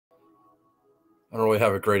I don't really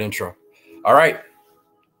have a great intro. All right.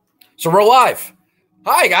 So we're live.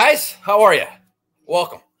 Hi guys. How are you?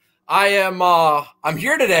 Welcome. I'm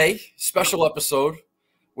here today, special episode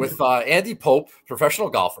with Andy Pope, professional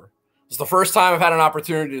golfer. It's the first time I've had an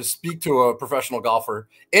opportunity to speak to a professional golfer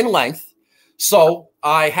in length. So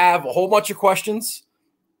I have a whole bunch of questions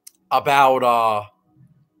about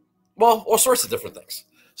all sorts of different things.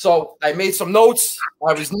 So I made some notes.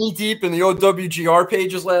 I was knee deep in the OWGR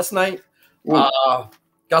pages last night.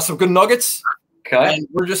 Got some good nuggets. Okay. And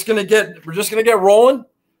we're just gonna get rolling.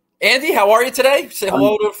 Andy, how are you today? Say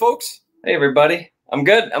hello to folks. Hey everybody. I'm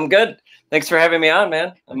good. Thanks for having me on,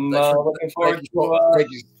 man. I'm looking forward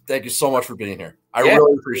to Thank you so much for being here. I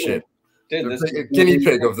really appreciate it. Dude, The guinea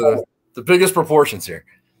pig of the biggest proportions here.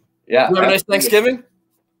 Yeah. You have a nice Thanksgiving?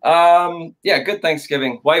 Yeah, good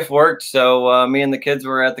Thanksgiving. Wife worked, so me and the kids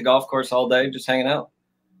were at the golf course all day just hanging out.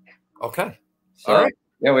 Okay. So, all right.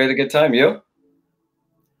 Yeah, we had a good time. You?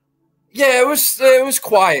 Yeah, it was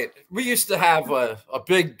quiet. We used to have a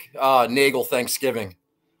big Nagel Thanksgiving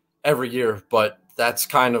every year, but it's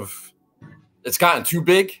gotten too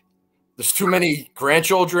big. There's too many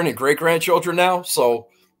grandchildren and great grandchildren now, so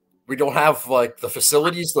we don't have like the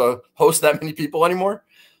facilities to host that many people anymore.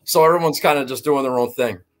 So everyone's kind of just doing their own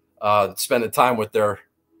thing, spending time with their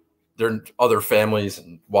other families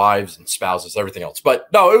and wives and spouses, everything else. But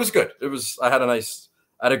no, it was good. I had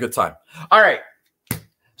a good time. All right.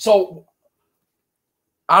 So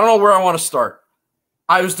I don't know where I want to start.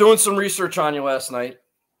 I was doing some research on you last night.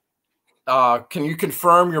 Can you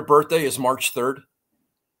confirm your birthday is March 3rd?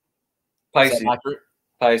 Pisces.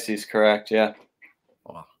 Pisces, correct. Yeah.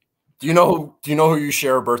 Wow. Do you know who you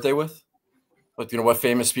share a birthday with? Like, do you know what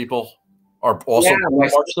famous people are also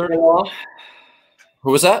March 3rd?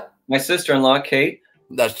 Who was that? My sister-in-law, Kate.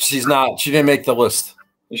 She didn't make the list.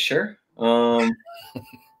 You sure? Thought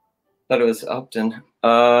it was Upton.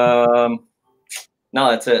 No,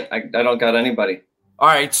 that's it. I don't got anybody. All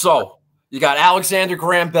right, so you got Alexander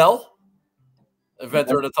Graham Bell,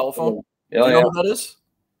 inventor of the telephone. Do you know who that is?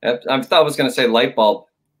 I thought I was going to say light bulb.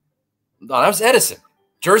 No, that was Edison,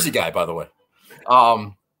 Jersey guy, by the way.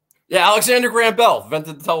 Yeah, Alexander Graham Bell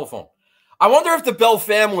invented the telephone. I wonder if the Bell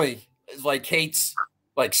family hates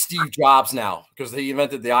like Steve Jobs now because he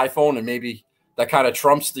invented the iPhone, and maybe that kind of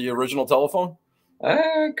trumps the original telephone.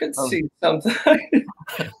 I could see something.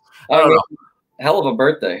 I don't know. Hell of a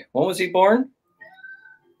birthday. When was he born?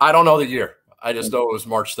 I don't know the year. I just know it was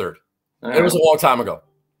March 3rd. It was a long time ago.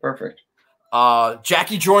 Perfect.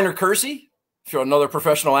 Jackie Joyner Kersey, if you're another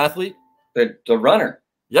professional athlete. The runner.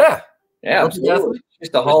 Yeah. Yeah, absolutely.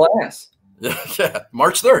 She's the whole ass. Yeah.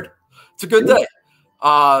 March 3rd. It's a good day.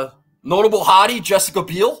 Notable hottie, Jessica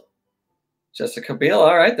Biel. Jessica Biel.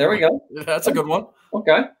 All right, there we go. That's a good one.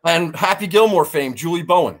 Okay. And Happy Gilmore fame, Julie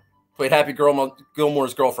Bowen. Played Happy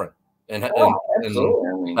Gilmore's girlfriend in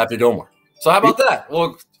Happy Gilmore. So how about that?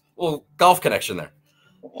 Little golf connection there.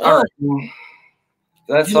 All right.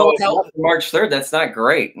 That's March 3rd. That's not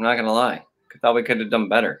great. I'm not going to lie. I thought we could have done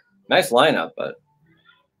better. Nice lineup, but.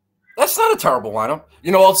 That's not a terrible lineup.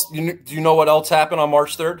 You know else? Do you know what else happened on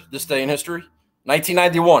March 3rd, this day in history?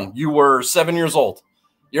 1991. You were 7 years old.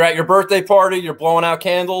 You're at your birthday party. You're blowing out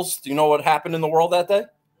candles. Do you know what happened in the world that day?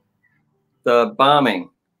 The bombing.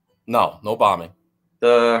 No bombing.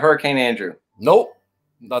 The Hurricane Andrew. Nope,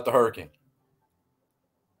 not the hurricane.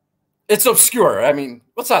 It's obscure. I mean,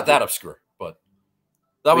 it's not that obscure, but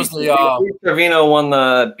that was the Trevino won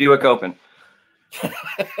the Buick Open.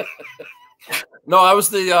 No, that was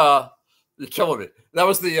you're killing me. That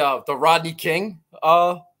was the Rodney King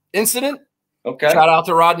incident. Okay. Shout out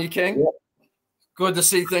to Rodney King. Yep. Good to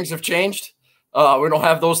see things have changed. We don't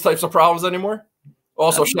have those types of problems anymore.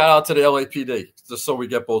 Also, shout out to the LAPD, just so we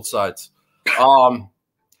get both sides. All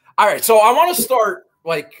right, so I want to start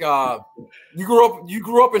you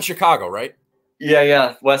grew up in Chicago, right?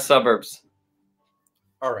 Yeah, west suburbs.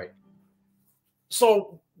 All right.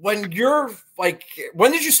 So when did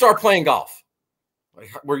you start playing golf?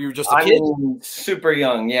 Were you just a kid? Super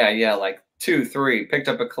young. Yeah, like 2, 3. Picked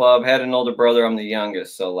up a club, had an older brother. I'm the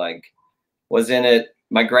youngest, so was in it.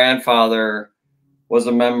 My grandfather was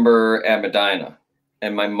a member at Medina,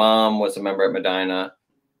 and my mom was a member at Medina,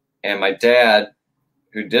 and my dad,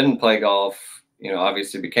 who didn't play golf,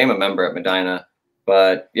 obviously became a member at Medina.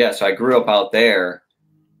 But yeah, so I grew up out there,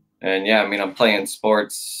 and yeah, I mean, I'm playing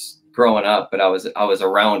sports growing up, but I was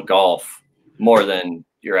around golf more than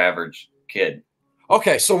your average kid.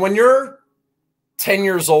 Okay, so when you're 10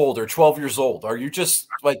 years old or 12 years old, are you just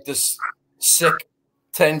like this sick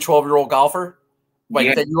 10, 12-year-old golfer?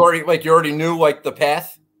 That you already knew the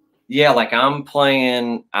path? yeah, like I'm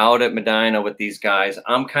playing out at Medina with these guys.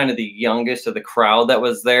 I'm kind of the youngest of the crowd that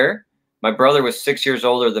was there. My brother was 6 years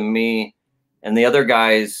older than me, and the other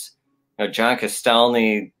guys, John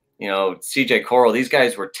Castelny, CJ Coral, these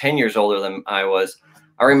guys were 10 years older than I was.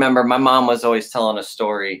 I remember my mom was always telling a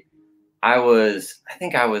story. I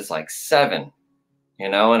think I was like 7,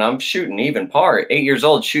 and I'm shooting even par, 8 years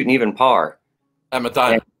old, shooting even par. At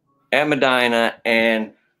Medina. At Medina.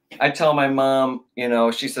 And I tell my mom,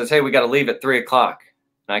 she says, hey, we got to leave at 3:00.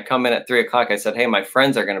 And I come in at 3:00. I said, hey, my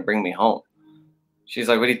friends are going to bring me home. She's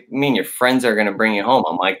like, what do you mean your friends are going to bring you home?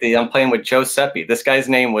 I'm like, I'm playing with Joe Seppi. This guy's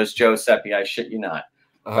name was Joe Seppi. I shit you not.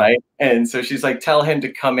 Right. And so she's like, tell him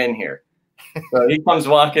to come in here. So he comes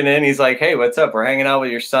walking in. He's like, hey, what's up? We're hanging out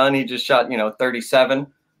with your son. He just shot, 37.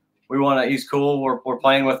 He's cool. We're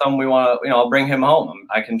playing with him. We want to, I'll bring him home.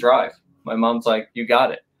 I can drive. My mom's like, you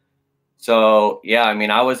got it. So, yeah, I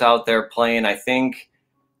mean, I was out there playing. I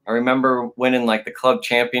remember winning like the club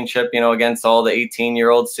championship, against all the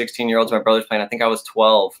 18-year-olds, 16-year-olds my brother's playing. I think I was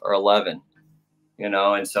 12 or 11,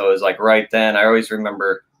 and so it was like right then. I always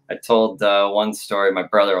remember I told one story. My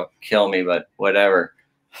brother will kill me, but whatever.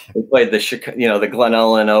 We played the Glen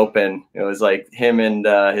Ellen Open. It was like him and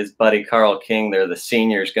his buddy Carl King. They're the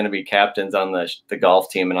seniors, going to be captains on the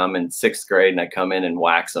golf team, and I'm in 6th grade, and I come in and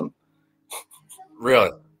wax them.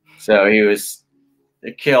 Really? So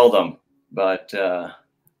it killed him. But all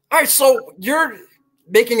right, so you're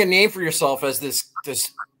making a name for yourself as this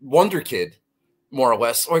wonder kid, more or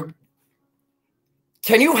less. Or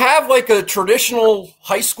can you have like a traditional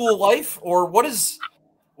high school life, or what is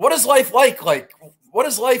life like? Like, what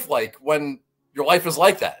is life like when your life is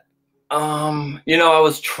like that? I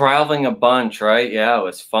was traveling a bunch, right? Yeah, it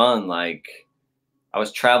was fun. Like, I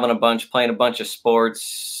was traveling a bunch, playing a bunch of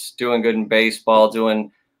sports, doing good in baseball,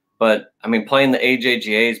 but I mean, playing the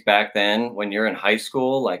AJGAs back then when you're in high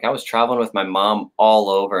school, like I was traveling with my mom all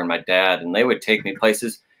over and my dad, and they would take me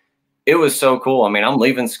places. It was so cool. I mean, I'm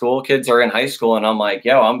leaving school, kids are in high school, and I'm like,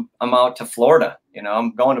 yo, I'm out to Florida.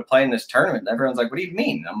 I'm going to play in this tournament. And everyone's like, what do you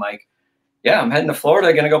mean? I'm like, yeah, I'm heading to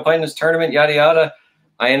Florida, going to go play in this tournament, yada, yada.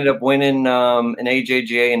 I ended up winning an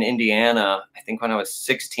AJGA in Indiana, I think when I was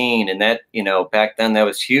 16. And that, back then that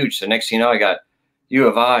was huge. So next thing you know, I got U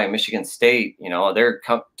of I, Michigan State, they're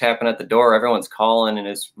tapping at the door. Everyone's calling, and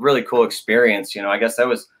it's really cool experience. I guess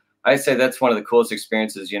I'd say that's one of the coolest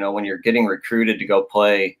experiences, when you're getting recruited to go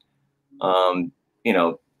play,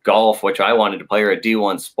 golf, which I wanted to play, or a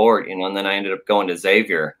D1 sport, and then I ended up going to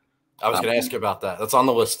Xavier. I was going to ask you about that. That's on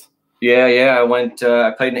the list. Yeah. I went,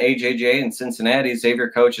 I played an AJJ in Cincinnati. Xavier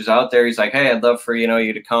coach is out there. He's like, hey, I'd love for,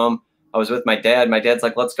 you to come. I was with my dad. My dad's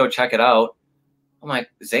like, let's go check it out. I'm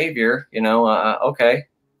like, Xavier, okay.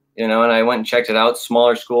 And I went and checked it out,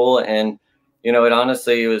 smaller school. And, it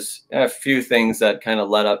honestly, it was a few things that kind of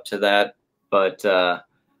led up to that. But,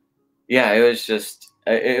 yeah,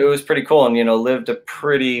 it was pretty cool. And, lived a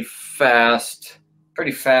pretty fast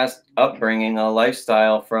upbringing, a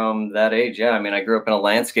lifestyle from that age. Yeah, I mean, I grew up in a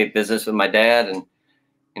landscape business with my dad, and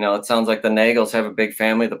it sounds like the Nagels have a big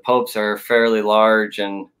family. The Popes are fairly large,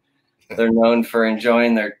 and they're known for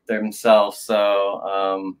enjoying themselves.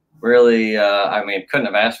 So really, I mean, couldn't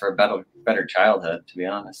have asked for a better childhood, to be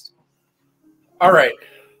honest. All right,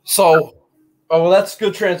 so that's a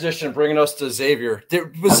good transition, bringing us to Xavier.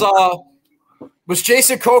 Was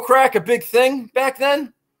Jason Kokrak a big thing back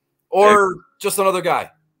then, or just another guy?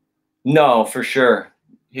 No, for sure.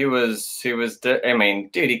 He was, I mean,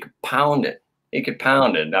 dude, he could pound it.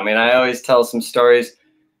 I mean, I always tell some stories.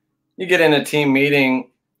 You get in a team meeting,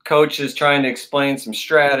 coach is trying to explain some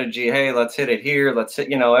strategy. Hey, let's hit it here. Let's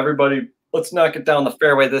hit, everybody, let's knock it down the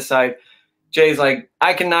fairway this side. Jay's like,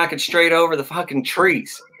 I can knock it straight over the fucking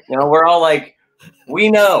trees. We're all like, we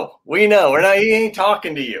know. He ain't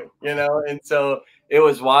talking to you, And so it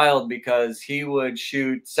was wild because he would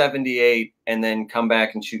shoot 78 and then come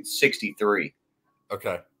back and shoot 63.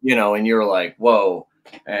 Okay. And you're like, whoa.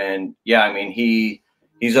 And yeah, I mean,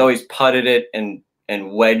 he's always putted it and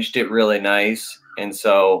wedged it really nice. And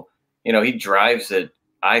so, he drives it,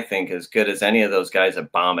 I think, as good as any of those guys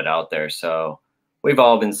that bomb it out there. So we've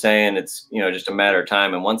all been saying it's, just a matter of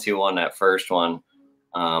time. And once he won that first one,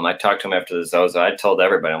 I talked to him after the Zozo. I told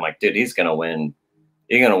everybody, I'm like, dude, he's going to win.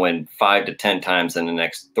 You're going to win 5 to 10 times in the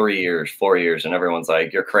next 3 years, 4 years. And everyone's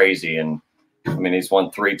like, you're crazy. And I mean, he's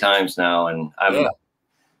won 3 times now. And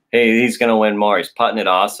hey, he's going to win more. He's putting it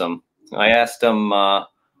awesome. I asked him,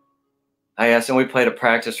 we played a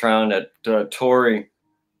practice round at Torrey.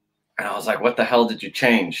 And I was like, what the hell did you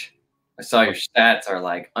change? I saw your stats are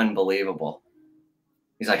like unbelievable.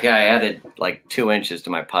 He's like, yeah, I added like 2 inches to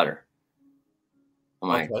my putter. I'm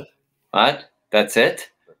like, what? That's it?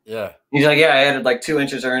 Yeah. He's like, yeah, I added like 2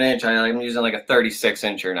 inches or an inch. I'm using like a 36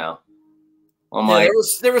 incher now. I'm Yeah, like,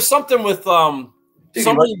 there was something with dude,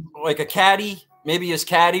 somebody like a caddy, maybe his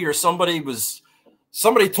caddy or somebody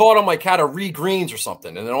taught him like how to read greens or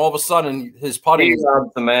something, and then all of a sudden his putting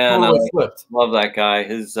D-Rob's the man. totally flipped. Love that guy.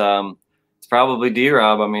 His it's probably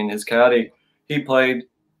D-Rob. I mean, his caddy, he played,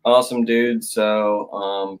 awesome dude.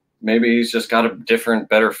 So maybe he's just got a different,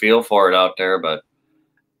 better feel for it out there. But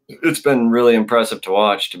it's been really impressive to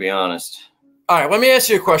watch, to be honest. All right, let me ask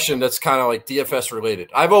you a question that's kind of like DFS related.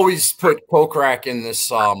 I've always put Kokrak in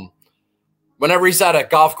this. Whenever he's at a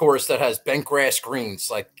golf course that has bent grass greens,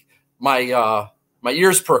 like my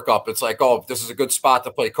ears perk up. It's like, oh, this is a good spot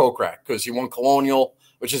to play Kokrak because he won Colonial,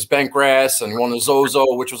 which is bent grass, and he won the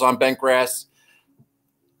Zozo, which was on bent grass.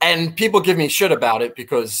 And people give me shit about it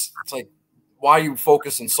because it's like, why are you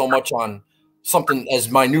focusing so much on something as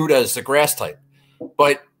minute as the grass type?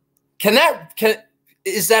 But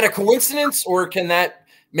is that a coincidence, or can that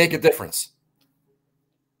make a difference?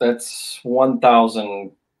 That's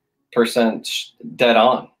 1,000% dead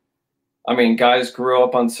on. I mean, guys grew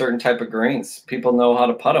up on certain type of greens. People know how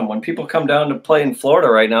to putt them. When people come down to play in Florida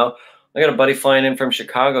right now, I got a buddy flying in from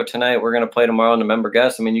Chicago tonight. We're going to play tomorrow in the member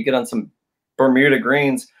guest. I mean, you get on some Bermuda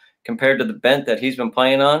greens compared to the bent that he's been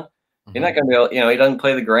playing on, you're not going to be able, he doesn't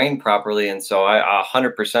play the grain properly. And so I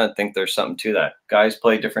 100% think there's something to that. Guys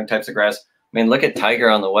play different types of grass. I mean, look at Tiger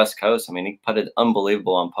on the West Coast. I mean, he putted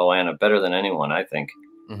unbelievable on Poa annua, better than anyone, I think.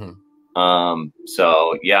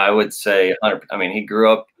 So yeah, I would say 100. I mean, he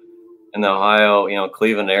grew up in the Ohio,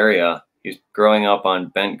 Cleveland area. He's growing up on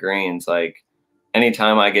bent greens. Like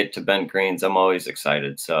anytime I get to bent greens, I'm always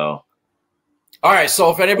excited. So, all right. So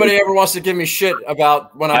if anybody ever wants to give me shit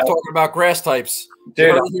about when I'm talking about grass types,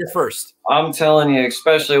 dude, here first. I'm telling you,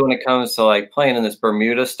 especially when it comes to like playing in this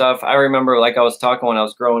Bermuda stuff. I remember, like I was talking when I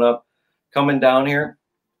was growing up, coming down here,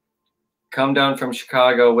 come down from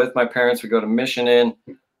Chicago with my parents. We go to Mission Inn.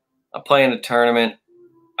 I play in a tournament.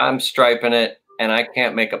 I'm striping it, and I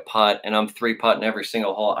can't make a putt, and I'm 3-putting every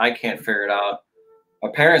single hole. I can't figure it out. My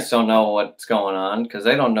parents don't know what's going on because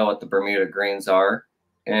they don't know what the Bermuda greens are.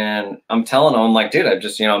 And I'm telling them, I'm like, dude, I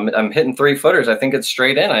just, I'm hitting 3-footers. I think it's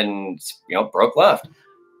straight in. I, broke left.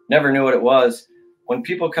 Never knew what it was. When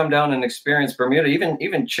people come down and experience Bermuda,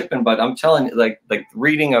 even chipping, but I'm telling you, like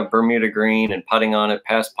reading a Bermuda green and putting on it,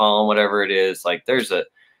 past palm, whatever it is, like there's an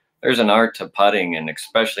art to putting, and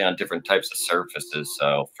especially on different types of surfaces.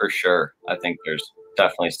 So for sure, I think there's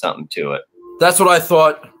definitely something to it. That's what I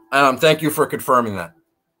thought. Thank you for confirming that.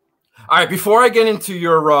 All right, before I get into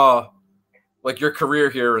your your career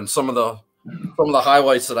here and some of the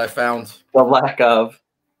highlights that I found. The lack of.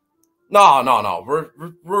 No.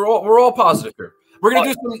 We're all positive here. We're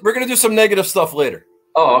gonna do some negative stuff later.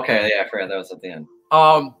 Oh, okay. Yeah, I forgot that was at the end.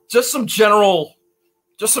 Just some general.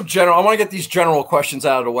 I want to get these general questions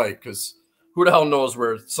out of the way because who the hell knows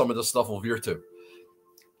where some of this stuff will veer to.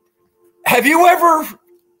 Have you ever?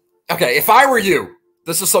 Okay, if I were you,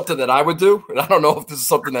 this is something that I would do, and I don't know if this is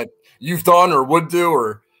something that you've done or would do,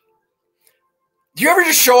 or do you ever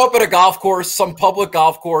just show up at a golf course, some public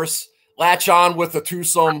golf course, latch on with a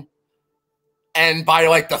twosome, and by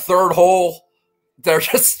like the third hole, they're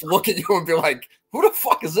just look at you and be like, "Who the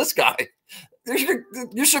fuck is this guy?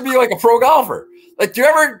 You should be like a pro golfer." Like, do you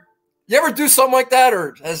ever do something like that,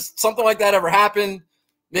 or has something like that ever happened?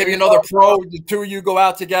 Maybe another pro, the two of you go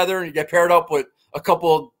out together and you get paired up with a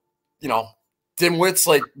couple of, dimwits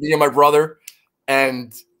like me and my brother,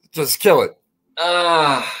 and just kill it.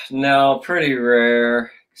 No, pretty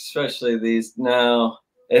rare, especially these. No,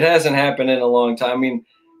 it hasn't happened in a long time. I mean,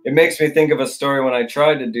 it makes me think of a story when I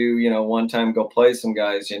tried to do, one time go play some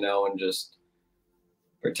guys, and just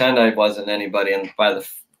pretend I wasn't anybody. And by the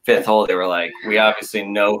 5th hole, they were like, "We obviously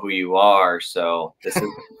know who you are, so this is,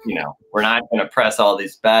 we're not going to press all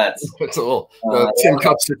these bets." It's a little Tim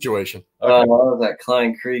Cup situation. Okay. I was at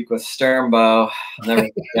Klein Creek with Sternbow. Never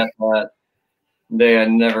forget that day. I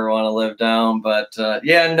never want to live down. But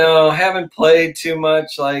yeah, no, haven't played too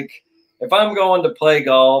much. Like if I'm going to play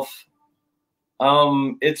golf,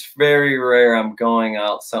 it's very rare I'm going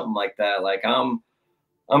out something like that. Like I'm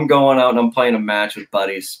going out and I'm playing a match with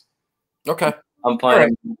buddies. Okay. I'm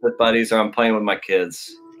playing with buddies, or I'm playing with my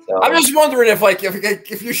kids. So. I'm just wondering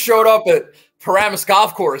if you showed up at Paramus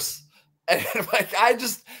Golf Course, and I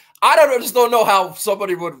just don't know how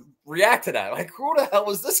somebody would react to that. Like, who the hell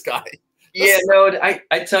is this guy? Yeah, no,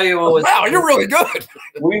 I tell you what was. Wow, you're really good.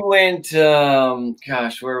 We went,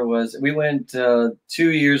 where was it? We went 2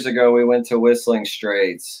 years ago. We went to Whistling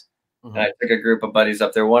Straits, and I took a group of buddies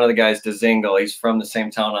up there. One of the guys, DeZingle, he's from the same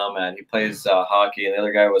town I'm at. He plays hockey, and the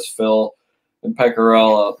other guy was Phil and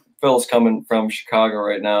Pecorella Phil's coming from Chicago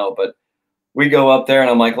right now, but we go up there and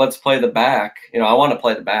I'm like, let's play the back. I want to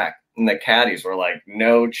play the back. And the caddies were like,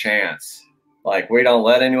 no chance. Like, we don't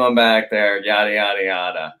let anyone back there, yada, yada,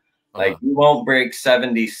 yada. Like, you won't break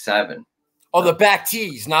 77. Oh, the back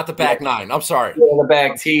tees, not the back nine. I'm sorry. Yeah, the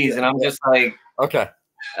back tees. And I'm just like,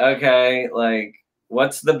 okay, like,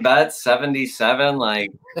 what's the bet? 77?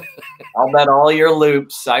 Like, I'll bet all your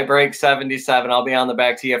loops. I break 77. I'll be on the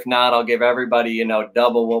back tee. If not, I'll give everybody,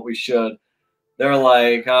 double what we should. They're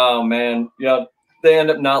like, oh, man, they end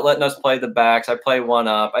up not letting us play the backs. I play one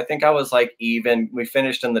up. I think I was like even. We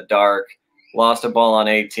finished in the dark, lost a ball on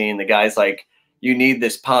 18. The guy's like, you need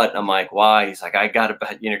this putt. I'm like, why? He's like, I got to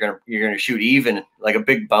bet you're gonna shoot even, like a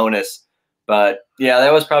big bonus. But yeah,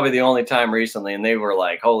 that was probably the only time recently. And they were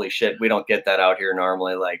like, holy shit, we don't get that out here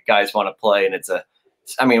normally. Like, guys want to play. And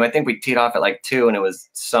I think we teed off at like 2 and it was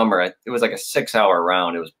summer. It was like a 6-hour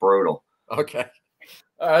round. It was brutal. Okay.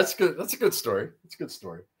 That's good. That's a good story. That's a good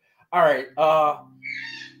story. All right. I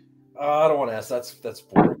don't want to ask. That's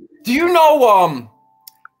boring. Do you know?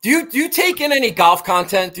 Do you take in any golf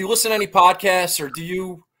content? Do you listen to any podcasts, or do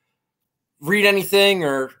you read anything,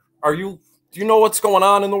 or do you know what's going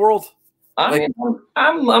on in the world?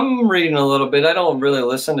 I'm reading a little bit. I don't really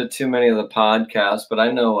listen to too many of the podcasts, but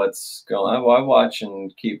I know what's going on. I watch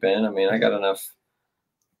and keep in. I mean, I got enough.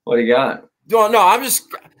 What do you got? No, I'm just.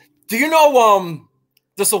 Do you know?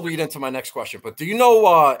 This will lead into my next question, but do you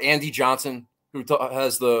know Andy Johnson, who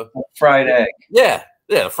has the fried egg? Yeah,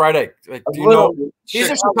 the fried egg. Like, do you know? He's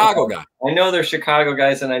a Chicago guy. I know they're Chicago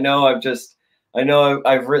guys, and I know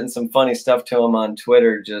I've written some funny stuff to him on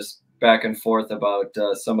Twitter, just back and forth about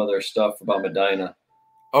some of their stuff about Medina.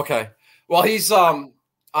 Okay, well, he's on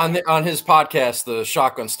his podcast, the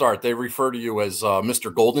Shotgun Start. They refer to you as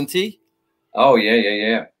Mr. Golden Tee. Oh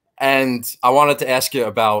yeah. And I wanted to ask you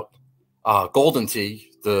about Golden Tee,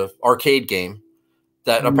 the arcade game,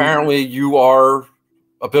 that apparently you are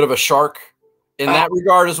a bit of a shark in that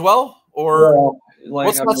regard as well, or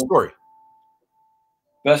what's that story?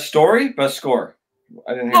 Best story, best score.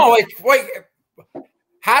 I didn't hear. No, wait.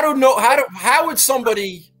 How would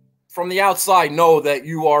somebody from the outside know that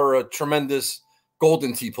you are a tremendous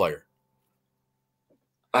Golden Tee player?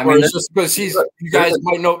 I mean, it's just because you guys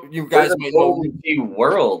might know. Golden Tee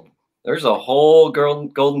world. There's a whole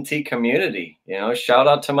Golden Tee community. Shout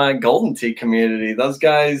out to my Golden Tee community. Those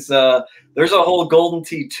guys. There's a whole Golden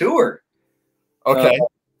Tee tour. Okay.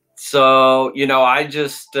 So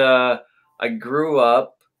I grew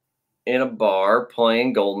up in a bar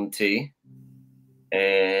playing Golden Tee,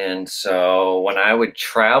 and so when I would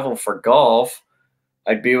travel for golf,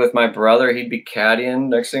 I'd be with my brother. He'd be caddying.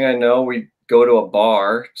 Next thing I know, we'd go to a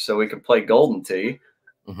bar so we could play Golden Tee.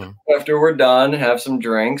 Mm-hmm. After we're done, have some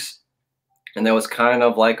drinks. And that was kind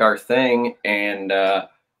of like our thing. And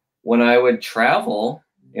when I would travel,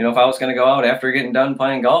 if I was going to go out after getting done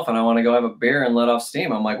playing golf and I want to go have a beer and let off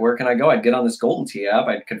steam, I'm like, where can I go? I'd get on this Golden Tee app.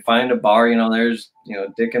 I could find a bar, there's,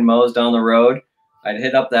 Dick and Mo's down the road. I'd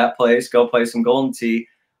hit up that place, go play some Golden Tee.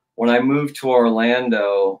 When I moved to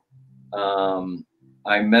Orlando,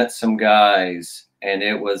 I met some guys, and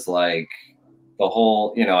it was like the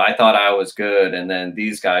whole, I thought I was good. And then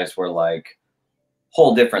these guys were like,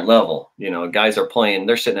 whole different level. Guys are playing,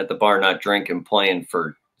 they're sitting at the bar not drinking, playing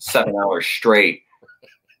for 7 hours straight.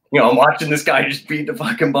 I'm watching this guy just beat the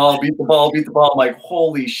fucking ball, beat the ball. I'm like,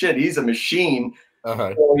 holy shit, he's a machine.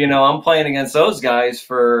 Uh-huh. So, I'm playing against those guys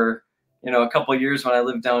for a couple of years when I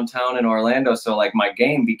lived downtown in Orlando. So like my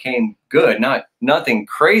game became good, nothing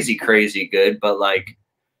crazy good, but like,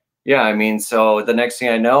 yeah, I mean, so the next thing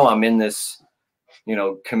I know, I'm in this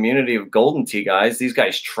community of Golden Tee guys. These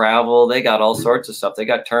guys travel. They got all sorts of stuff. They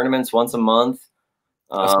got tournaments once a month.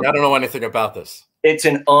 I don't know anything about this. It's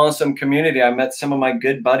an awesome community. I met some of my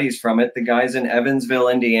good buddies from it. The guys in Evansville,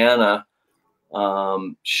 Indiana,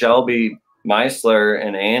 Shelby Meisler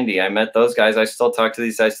and Andy. I met those guys. I still talk to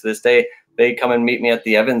these guys to this day. They come and meet me at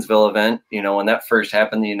the Evansville event. When that first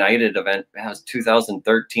happened, the United event, it was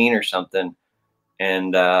 2013 or something.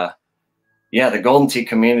 And, yeah, the Golden Tee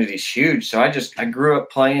community is huge. So I grew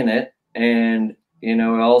up playing it, and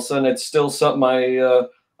all of a sudden it's still something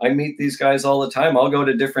I meet these guys all the time. I'll go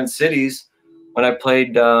to different cities. When I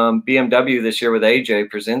played BMW this year with AJ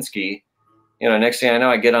Przinsky, next thing I know,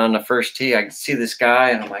 I get on the first tee. I see this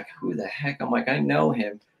guy, and I'm like, who the heck? I'm like, I know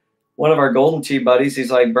him. One of our Golden Tee buddies, he's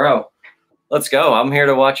like, bro, let's go. I'm here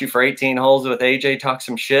to watch you for 18 holes with AJ, talk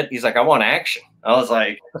some shit. He's like, I want action. I was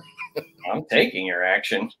like, I'm taking your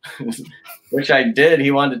action, which I did.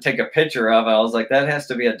 He wanted to take a picture of. I was like, that has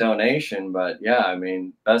to be a donation. But yeah, I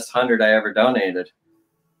mean, best 100 I ever donated.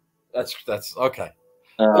 That's okay.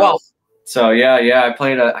 Well, So yeah, I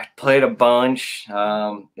played a bunch.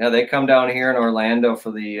 Yeah, they come down here in Orlando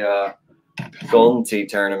for the Golden Tee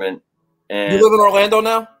tournament. You And live in Orlando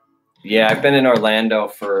now? yeah, I've been in Orlando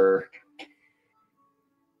for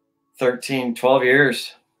 13, 12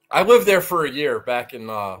 years. I lived there for a year back in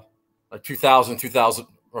like 2000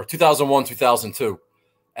 or 2001, 2002.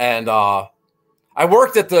 And I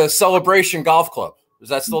worked at the Celebration Golf Club. Is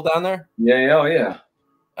that still down there? Yeah, oh yeah.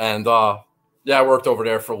 And yeah, I worked over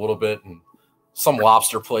there for a little bit, and some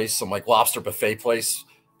lobster place, some like lobster buffet place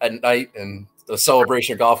at night, and the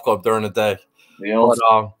Celebration Golf Club during the day. The old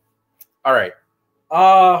But, all right.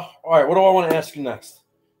 All right. What do I want to ask you next?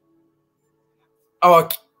 Oh,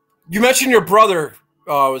 you mentioned your brother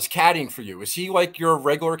was caddying for you. Is he like your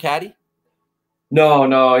regular caddy?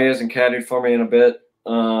 No, he hasn't caddied for me in a bit.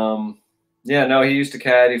 Yeah, no, he used to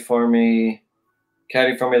caddy for me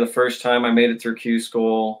the first time I made it through Q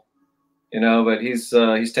school, but he's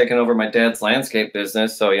taken over my dad's landscape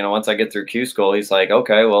business. So, once I get through Q school, he's like,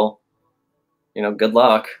 okay, well, good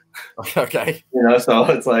luck. Okay. So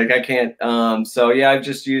it's like, I can't, so yeah, I've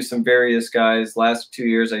just used some various guys. Last 2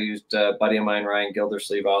 years, I used a buddy of mine, Ryan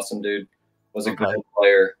Gildersleeve, awesome dude, was a great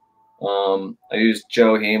player. I used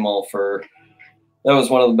Joe Hamel that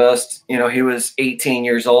was one of the best. He was 18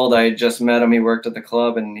 years old. I had just met him. He worked at the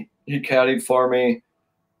club, and he caddied for me.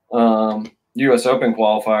 U.S. Open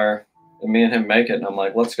qualifier, and me and him make it. And I'm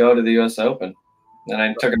like, let's go to the U.S. Open. And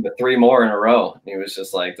I took him to 3 more in a row. And he was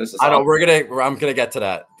just like, this is awesome. I'm gonna get to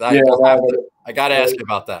that. I gotta ask you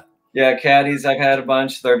about that. Yeah, caddies, I've had a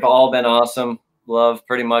bunch. They've all been awesome. Love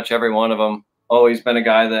pretty much every one of them. Always been a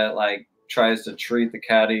guy that like tries to treat the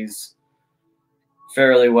caddies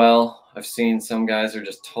fairly well. I've seen some guys are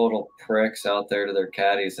just total pricks out there to their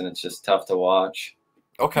caddies, and it's just tough to watch.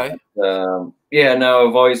 Okay. Yeah, no,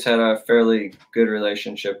 I've always had a fairly good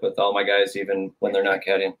relationship with all my guys, even when they're not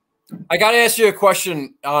caddying. I got to ask you a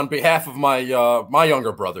question on behalf of my my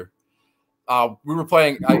younger brother. We were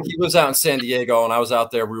playing. He was out in San Diego, and I was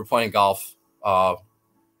out there. We were playing golf,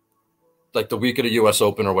 like the week of the U.S.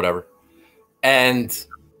 Open or whatever, and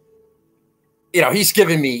he's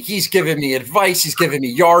giving me advice. He's giving me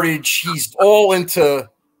yardage. He's all into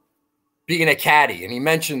being a caddy, and he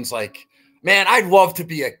mentions like, man, I'd love to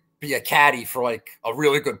be a caddy for like a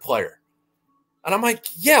really good player. And I'm like,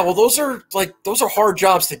 yeah, well, those are hard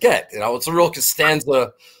jobs to get. It's a real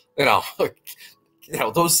Costanza,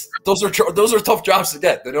 those are tough jobs to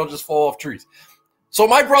get. They don't just fall off trees. So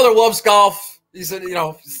my brother loves golf. He's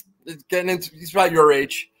he's about your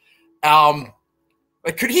age.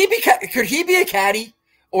 Like, could he be a caddy,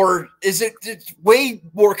 or is it's way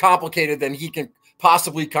more complicated than he can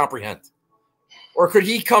possibly comprehend? Or could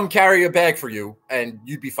he come carry a bag for you and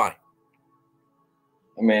you'd be fine?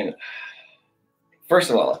 I mean, first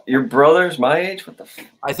of all, your brother's my age? What the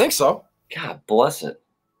I think so. God bless it.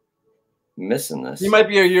 I'm missing this. He might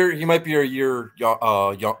be a year older. Might be a year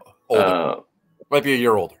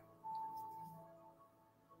older.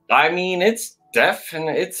 I mean, it's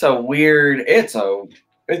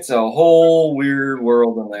a whole weird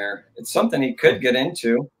world in there. It's something he could get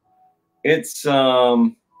into. It's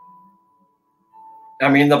I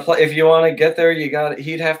mean, if you want to get there,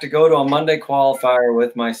 he'd have to go to a Monday qualifier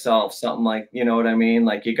with myself, something like, you know what I mean?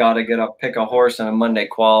 Like, you got to pick a horse in a Monday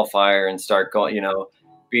qualifier and start going,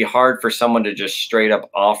 be hard for someone to just straight up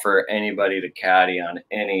offer anybody to caddy on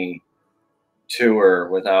any tour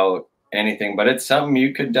without anything. But it's something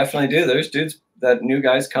you could definitely do. There's new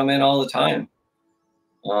guys come in all the time.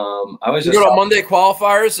 You go to Monday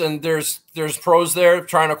qualifiers, and there's pros there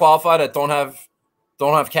trying to qualify that don't have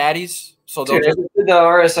caddies. So dude, the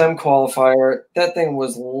RSM qualifier, that thing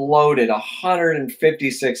was loaded,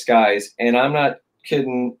 156 guys, and I'm not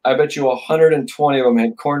kidding. I bet you 120 of them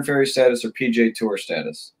had Korn Ferry status or PGA Tour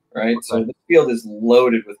status, right? Okay. So the field is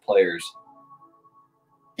loaded with players.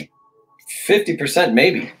 50%,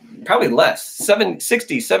 maybe, probably less.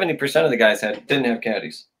 70% of the guys didn't have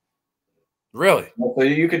caddies. Really? So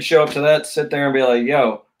you could show up to that, sit there, and be like,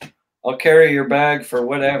 "Yo, I'll carry your bag for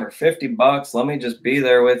whatever, $50. Let me just be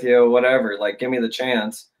there with you, whatever. Like, give me the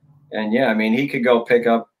chance." And yeah, I mean, he could go pick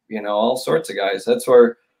up, all sorts of guys. That's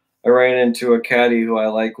where I ran into a caddy who I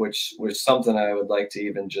like, which was something I would like to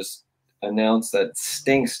even just announce that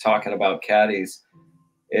stinks talking about caddies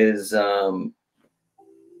is a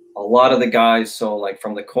lot of the guys. So like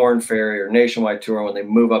from the Korn Ferry or Nationwide Tour, when they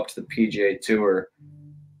move up to the PGA Tour,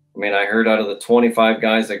 I mean, I heard out of the 25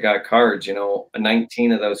 guys that got cards,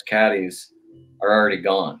 19 of those caddies are already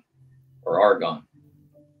gone or are gone.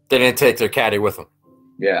 They didn't take their caddy with them.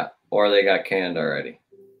 Yeah. Or they got canned already.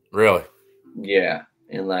 Really? Yeah.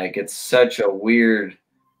 And like, it's such a weird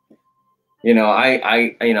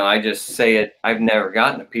I just say it. I've never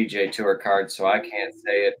gotten a PGA Tour card, so I can't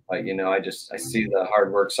say it. But I see the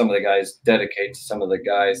hard work some of the guys dedicate to some of the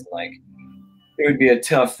guys. Like it would be a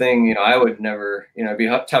tough thing. I would never. It'd be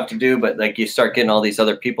tough to do. But like you start getting all these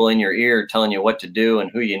other people in your ear telling you what to do and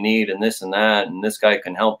who you need and this and that, and this guy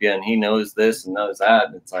can help you and he knows this and knows that.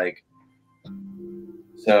 And it's like,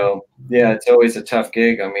 so yeah, it's always a tough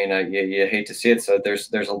gig. I mean, you hate to see it. So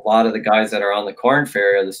there's a lot of the guys that are on the Corn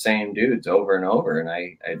Ferry are the same dudes over and over, and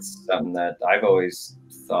it's something that I've always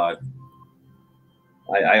thought.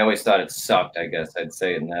 I always thought it sucked. I guess I'd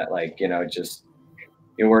say in that, like, just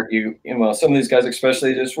some of these guys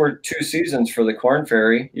especially just work 2 seasons for the Corn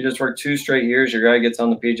Ferry. You just work 2 straight years. Your guy gets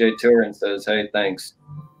on the PGA Tour and says, "Hey, thanks.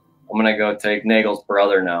 I'm gonna go take Nagel's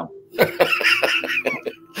brother now."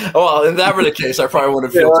 Well, if that were the case, I probably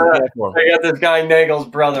wouldn't feel too bad for him. I got this guy Nagel's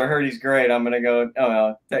brother. Heard he's great. I'm gonna go.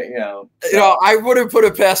 Oh well, I wouldn't put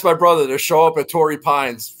it past my brother to show up at Torrey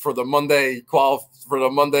Pines for the Monday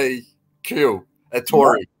queue at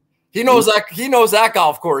Torrey. He knows that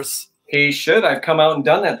golf course. He should. I've come out and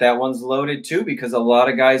done that. That one's loaded too because a lot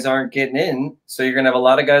of guys aren't getting in. So you're gonna have a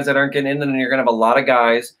lot of guys that aren't getting in, and you're gonna have a lot of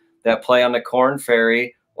guys that play on the Corn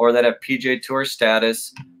Ferry or that have PGA Tour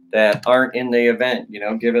status that aren't in the event.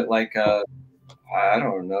 Give it like I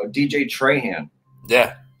don't know, DJ Trahan.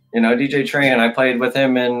 Yeah. DJ Trahan, I played with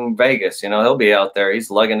him in Vegas. He'll be out there.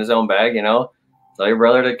 He's lugging his own bag, Tell your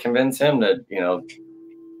brother to convince him that,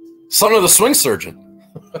 Son of the swing surgeon.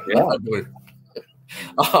 Yeah. I believe.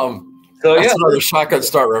 So that's another shotgun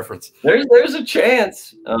start reference. There's a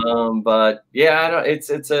chance. But yeah, it's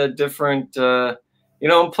a different,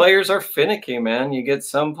 players are finicky, man. You get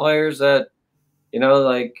some players that,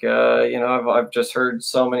 I've just heard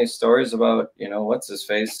so many stories about, what's his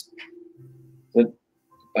face?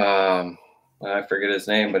 I forget his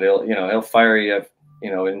name, but he'll fire you,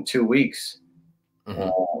 in 2 weeks.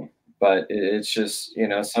 Mm-hmm. But it's just,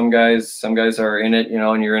 some guys are in it,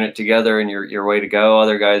 and you're in it together and you're way to go.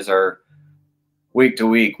 Other guys are week to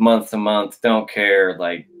week, month to month, don't care.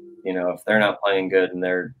 Like, if they're not playing good and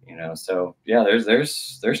they're, so yeah,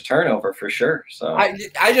 there's turnover for sure. So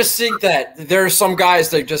I just think that there's some guys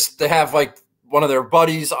they have like one of their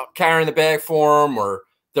buddies carrying the bag for them, or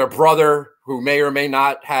their brother who may or may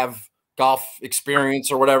not have golf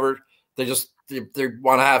experience or whatever. They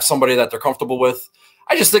want to have somebody that they're comfortable with.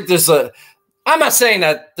 I just think I'm not saying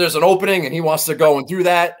that there's an opening and he wants to go and do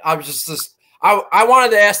that. I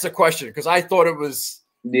wanted to ask the question because I thought it was.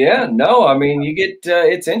 Yeah, no, I mean, you get,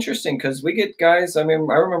 it's interesting because we get guys. I mean,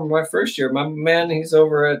 I remember my first year, my man, he's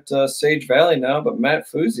over at Sage Valley now, but Matt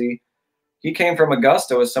Fuzzi, he came from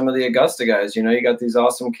Augusta with some of the Augusta guys. You got these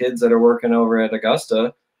awesome kids that are working over at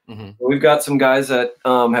Augusta. Mm-hmm. We've got some guys that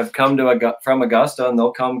have come from Augusta, and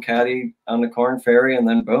they'll come caddy on the Corn Ferry, and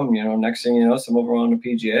then boom, next thing you know, some of them are on the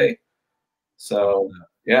PGA. So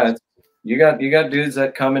yeah, you got dudes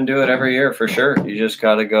that come and do it every year for sure. You just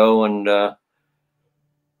got to go and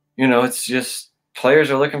it's just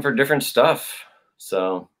players are looking for different stuff.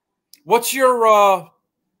 So, what's your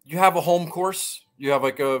you have a home course? You have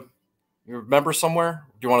like you remember somewhere?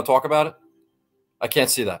 Do you want to talk about it? I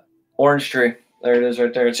can't see that. Orange Tree. There it is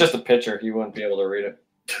right there. It's just a picture. You wouldn't be able to read it.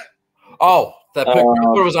 Oh, that picture.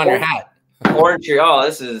 It was on your hat. Orange Tree. Oh,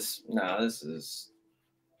 this is.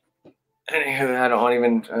 Anywho, I don't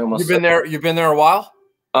even. You've been there. You've been there a while.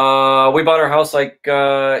 We bought our house like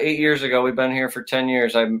 8 years ago. We've been here for 10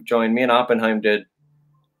 years. I joined. Me and Oppenheim did.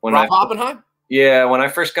 Oppenheim? Yeah, when I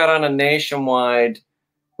first got on a Nationwide,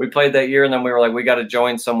 we played that year, and then we were like, we got to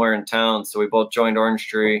join somewhere in town. So we both joined Orange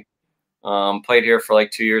Tree. Played here for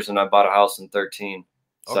like 2 years, and I bought a house in 13.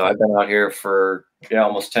 So okay. I've been out here for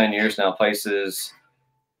almost 10 years now. Place is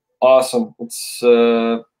awesome. It's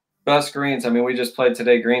best greens. I mean, we just played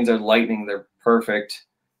today. Greens are lightning. They're perfect.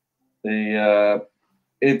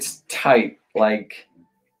 It's tight. Like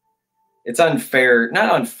it's not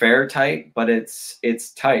unfair tight, but it's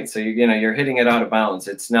tight. So you're hitting it out of bounds.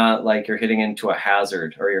 It's not like you're hitting into a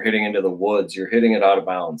hazard or you're hitting into the woods. You're hitting it out of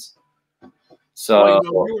bounds. So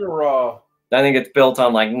I think it's built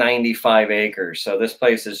on like 95 acres. So this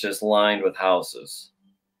place is just lined with houses.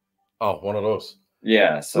 Oh, one of those.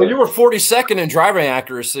 Yeah. So well, you were 42nd in driving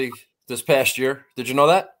accuracy this past year. Did you know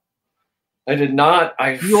that? I did not.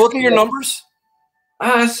 You look at your numbers?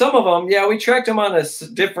 Some of them. Yeah, we tracked them on a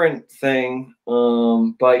different thing.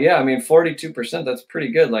 But yeah, I mean, 42%, that's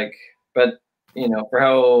pretty good. Like, but for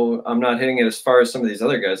how I'm not hitting it as far as some of these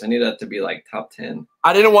other guys, I need that to be like top 10.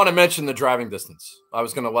 I didn't want to mention the driving distance. I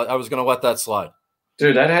was gonna let that slide.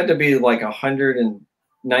 Dude, that had to be like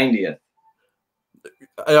 190th.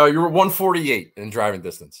 You were 148 in driving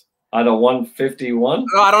distance. Out of 151?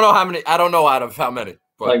 I don't know how many. I don't know out of how many.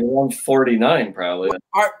 But Like 149 probably.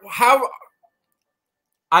 how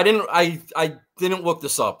I didn't look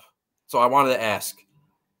this up, so I wanted to ask.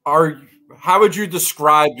 How would you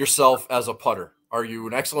describe yourself as a putter? Are you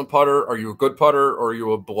an excellent putter? Are you a good putter? Or are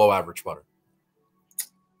you a below average putter?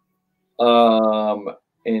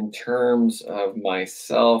 In terms of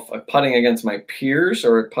myself, putting against my peers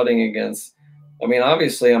or putting against, I mean,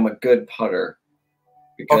 obviously I'm a good putter.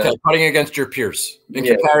 Okay, putting against your peers in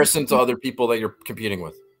comparison to other people that you're competing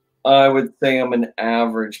with. I would say I'm an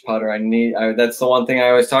average putter. That's the one thing I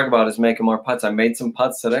always talk about is making more putts. I made some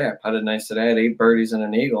putts today. I putted nice today. I had 8 birdies and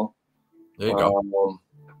an eagle. There you go.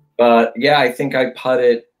 But yeah, I think I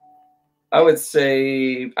putted. I'd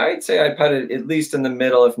say I putted at least in the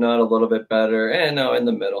middle, if not a little bit better. No, in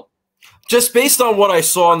the middle. Just based on what I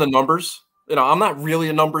saw in the numbers, I'm not really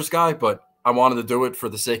a numbers guy, but I wanted to do it for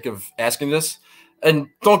the sake of asking this. And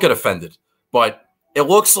don't get offended, but it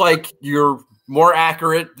looks like you're more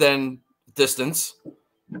accurate than distance.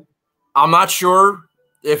 I'm not sure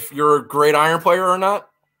if you're a great iron player or not,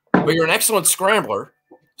 but you're an excellent scrambler.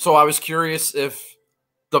 So I was curious if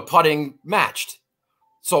the putting matched.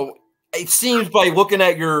 So it seems by looking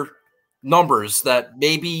at your numbers that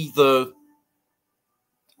maybe the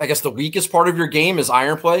weakest part of your game is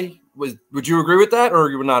iron play. Would you agree with that,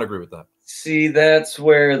 or you would not agree with that? See, that's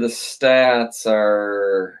where the stats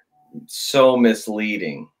are so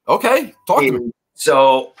misleading. Okay, talk to me.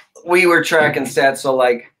 So we were tracking stats. So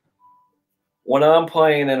like when I'm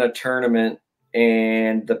playing in a tournament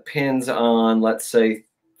and the pin's on, let's say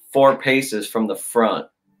 4 paces from the front,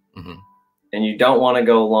 and you don't want to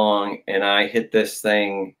go long, and I hit this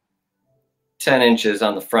thing 10 inches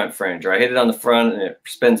on the front fringe, or I hit it on the front and it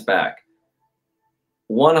spins back.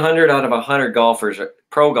 100 out of 100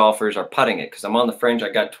 pro golfers are putting it because I'm on the fringe. I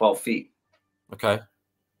got 12 feet. Okay.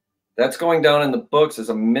 That's going down in the books as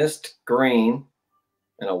a missed green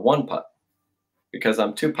and a 1 putt because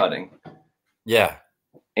I'm 2 putting. Yeah.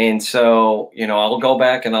 And so, I'll go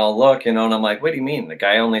back and I'll look, and I'm like, what do you mean? The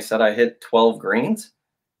guy only said I hit 12 greens?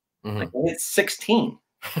 Like, I hit 16.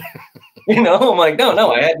 I'm like,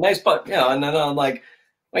 no, I had a nice putt. Yeah. And then I'm like,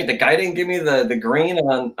 wait, the guy didn't give me the green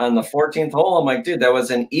on the 14th hole. I'm like, dude, that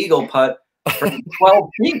was an eagle putt from 12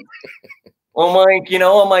 feet. I'm like,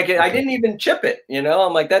 I didn't even chip it.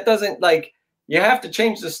 I'm like, that doesn't, like, you have to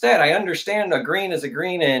change the stat. I understand a green is a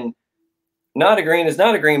green and not a green is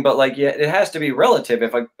not a green, but like, yeah, it has to be relative.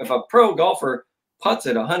 If a pro golfer putts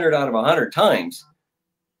it 100 out of 100 times,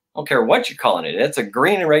 I don't care what you're calling it. It's a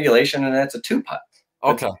green in regulation, and that's a 2 putt.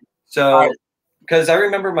 Okay. So, because I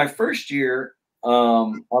remember my first year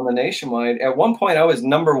on the Nationwide, at one point I was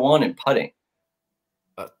 #1 in putting.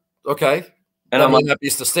 Okay. And that might not be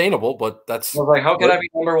sustainable, but that's. I was like, how could I be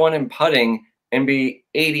 #1 in putting and be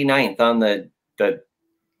 89th on the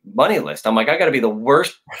money list? I'm like, I got to be the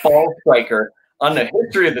worst ball striker on the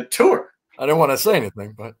history of the tour. I didn't want to say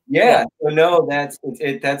anything, but yeah. So no, that's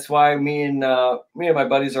it. That's why me and my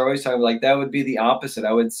buddies are always talking like that would be the opposite.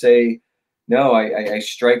 I would say, no, I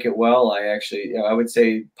strike it well. I would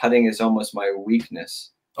say putting is almost my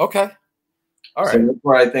weakness. Okay. All right. So that's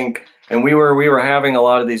where I think, and we were having a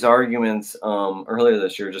lot of these arguments earlier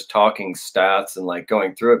this year, just talking stats and like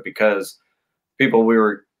going through it because people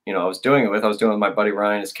I was doing it with my buddy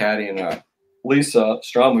Ryan, his caddy, and Lisa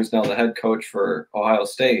Strom, who's now the head coach for Ohio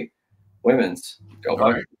State women's. Go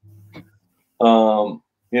Buckeyes.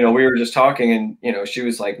 We were just talking, and she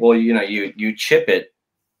was like, well, you chip it,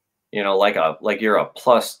 like you're a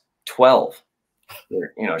 +12,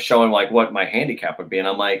 showing like what my handicap would be, and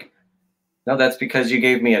I'm like, no, that's because you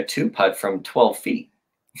gave me a 2 putt from 12 feet.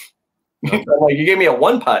 Like, you gave me a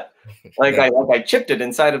 1 putt. Like I chipped it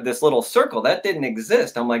inside of this little circle. That didn't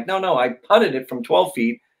exist. I'm like, no, I putted it from 12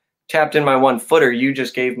 feet, tapped in my 1 footer. You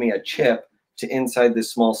just gave me a chip to inside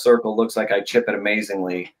this small circle. Looks like I chip it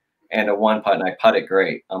amazingly and a 1 putt, and I putt it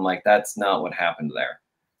great. I'm like, that's not what happened there.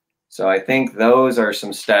 So I think those are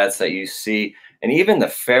some stats that you see. And even the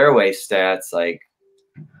fairway stats, like,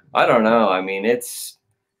 I don't know. I mean, it's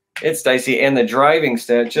dicey. And the driving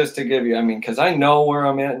stat, just to give you, because I know where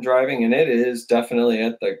I'm at in driving, and it is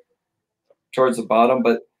definitely towards the bottom.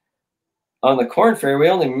 But on the Korn Ferry, we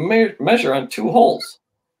only measure on 2 holes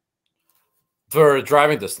for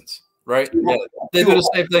driving distance, right? Yeah, they do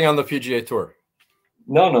the same thing on the PGA Tour.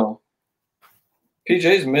 No,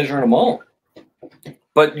 PGA's measuring them all.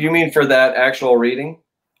 But you mean for that actual reading?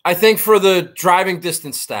 I think for the driving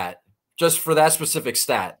distance stat, just for that specific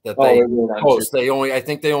stat that they post, I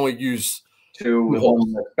think they only use 2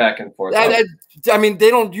 holes back and forth. They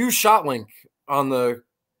don't use ShotLink on the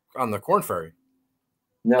Korn Ferry.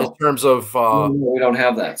 in No, terms of we don't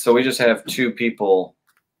have that. So we just have 2 people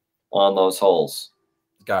on those holes.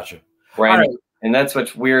 gotcha. All Right. right. And that's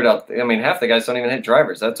what's weird out there. I mean, half the guys don't even hit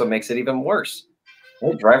drivers. That's what makes it even worse.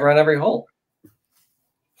 They drive around every hole.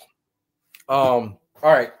 All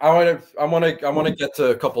right. I want to get to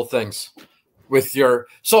a couple things with your.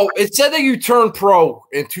 So it said that you turned pro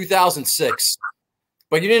in 2006,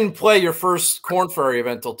 but you didn't play your first Corn Ferry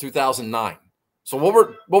event until 2009. So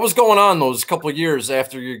what was going on those couple of years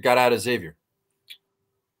after you got out of Xavier?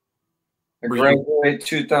 I graduated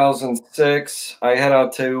 2006. I head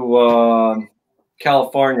out to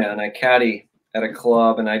California and I caddy at a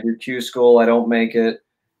club and I do Q school. I don't make it.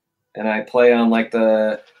 And I play on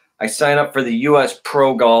I sign up for the US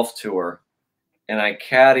Pro Golf Tour and I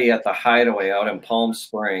caddy at the Hideaway out in Palm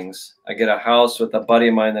Springs. I get a house with a buddy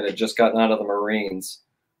of mine that had just gotten out of the Marines.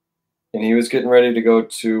 And he was getting ready to go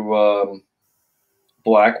to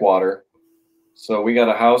Blackwater. So we got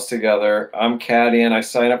a house together. I'm caddying. I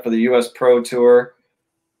sign up for the US Pro Tour.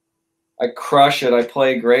 I crush it. I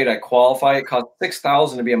play great. I qualify. It costs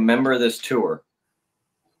 $6,000 to be a member of this tour.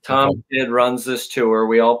 Tom Kidd runs this tour.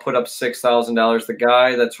 We all put up $6,000. The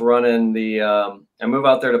guy that's running I move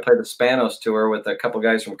out there to play the Spanos tour with a couple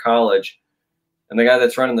guys from college. And the guy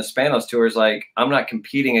that's running the Spanos tour is like, I'm not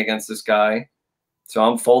competing against this guy. So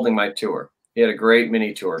I'm folding my tour. He had a great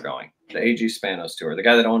mini tour going, the AG Spanos tour, the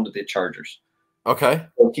guy that owned the Chargers. Okay.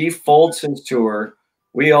 So he folds his tour.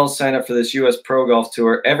 We all sign up for this US Pro Golf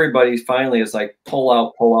Tour. Everybody finally is like, pull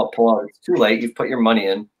out, pull out, pull out. It's too late. You've put your money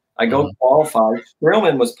in. I go qualify.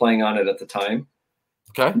 Streelman was playing on it at the time.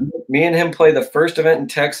 Okay. Me and him play the first event in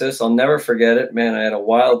Texas. I'll never forget it. Man, I had a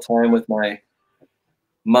wild time with my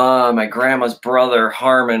mom, my grandma's brother,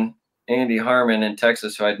 Harmon, Andy Harmon in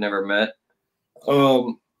Texas, who I'd never met.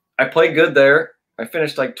 I played good there. I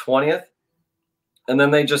finished like 20th. And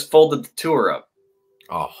then they just folded the tour up.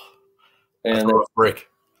 Oh, and break.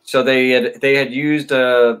 So they had used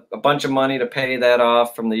a bunch of money to pay that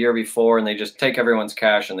off from the year before, and they just take everyone's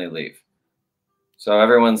cash and they leave. So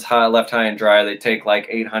everyone's left high and dry. They take like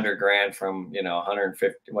 800 grand from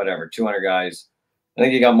 150 whatever 200 guys. I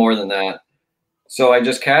think he got more than that. So I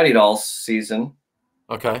just caddied all season.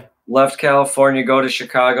 Okay. Left California, go to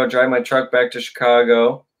Chicago, drive my truck back to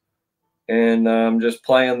Chicago. And just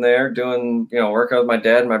playing there, doing, working with my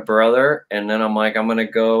dad and my brother. And then I'm like, I'm going to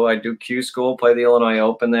go, I do Q school, play the Illinois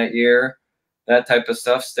Open that year, that type of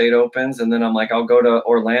stuff, state opens. And then I'm like, I'll go to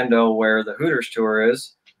Orlando where the Hooters tour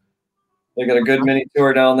is. They got a good mini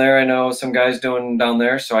tour down there. I know some guys doing down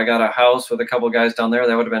there. So I got a house with a couple of guys down there.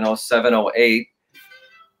 That would have been 07, 08.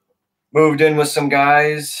 Moved in with some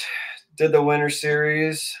guys, did the Winter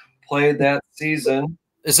Series, played that season.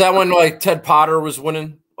 Is that when like Ted Potter was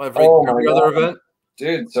winning? Every other event,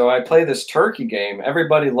 dude. So I play this turkey game.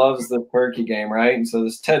 Everybody loves the turkey game, right? And so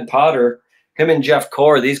this Ted Potter, him and Jeff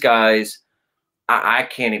Core, these guys, I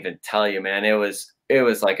can't even tell you, man. It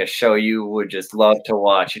was like a show you would just love to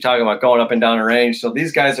watch. You're talking about going up and down a range. So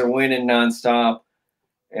these guys are winning nonstop,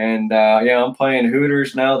 and I'm playing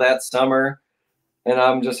Hooters now that summer, and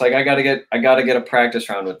I'm just like, I gotta get a practice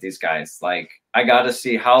round with these guys. Like I gotta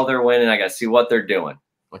see how they're winning. I gotta see what they're doing.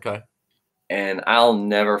 Okay. And I'll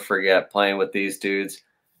never forget playing with these dudes.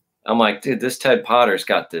 I'm like, dude, this Ted Potter's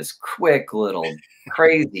got this quick little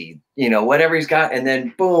crazy, whatever he's got. And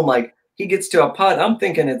then boom, like he gets to a putt. I'm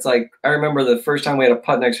thinking it's like, I remember the first time we had a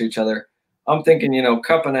putt next to each other. I'm thinking,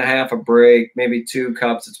 cup and a half a break, maybe 2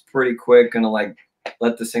 cups. It's pretty quick. Gonna like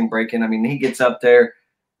let this thing break in. I mean, he gets up there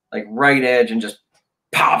like right edge and just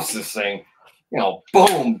pops this thing,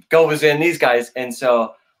 boom, goes in these guys. And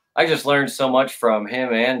so I just learned so much from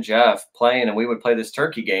him and Jeff playing, and we would play this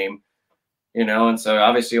turkey game, and so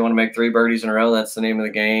obviously you want to make 3 birdies in a row. That's the name of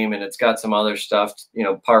the game. And it's got some other stuff,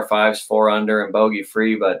 par 5s, 4 under and bogey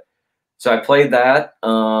free. But so I played that.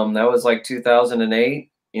 That was like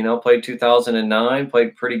 2008, played 2009,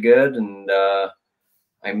 played pretty good. And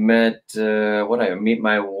I met, I meet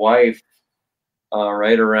my wife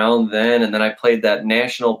right around then. And then I played that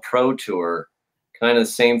National Pro Tour, kind of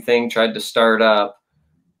the same thing, tried to start up.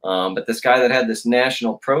 But this guy that had this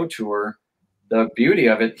National Pro Tour, the beauty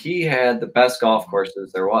of it, he had the best golf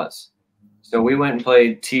courses there was. So we went and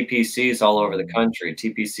played TPCs all over the country.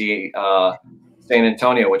 TPC San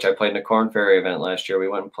Antonio, which I played in a Corn Ferry event last year. We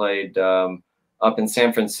went and played up in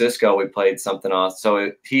San Francisco. We played something awesome.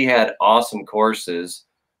 So he had awesome courses.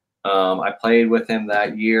 I played with him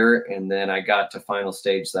that year, and then I got to final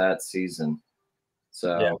stage that season.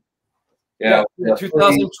 So. Yeah. Yeah,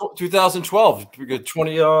 2012, we got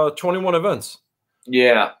 21 events.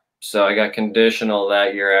 Yeah, so I got conditional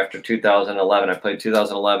that year after 2011. I played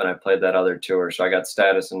 2011. I played that other tour, so I got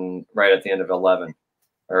status right at the end of 11.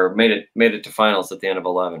 or made it to finals at the end of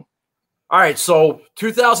 11. All right, so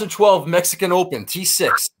 2012 Mexican Open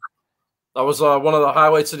T6. That was one of the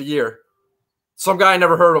highlights of the year. Some guy I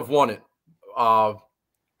never heard of won it,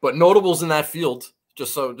 but notables in that field.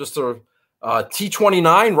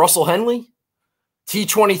 T29 Russell Henley,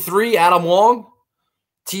 T23 Adam Long,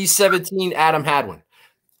 T17 Adam Hadwin.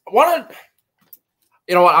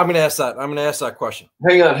 You know what? I'm going to ask that. I'm going to ask that question.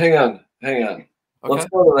 Hang on. Okay. Let's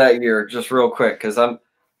go to that year just real quick because I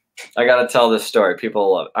got to tell this story.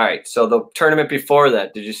 People love it. All right. So the tournament before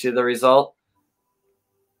that, did you see the result?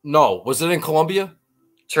 No. Was it in Colombia?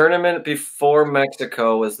 Tournament before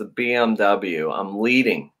Mexico was the BMW. I'm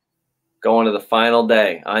leading, going to the final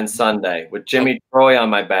day on Sunday with Jimmy Troy on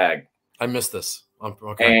my bag. I missed this.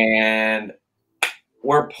 Okay. And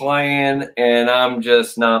we're playing, and I'm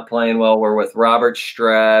just not playing well. We're with Robert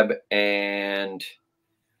Streb and I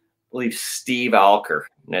believe Steve Alker.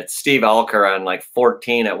 And it's Steve Alker on like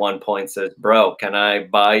 14 at one point says, "Bro, can I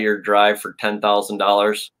buy your drive for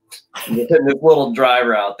 $10,000?" Getting this little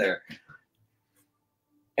driver out there.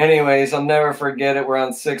 Anyways, I'll never forget it. We're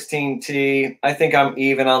on 16T. I think I'm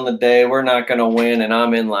even on the day. We're not going to win, and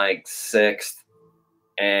I'm in like 6th.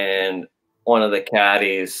 And one of the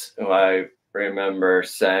caddies who I remember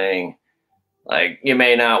saying, like, "You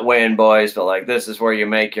may not win, boys, but like this is where you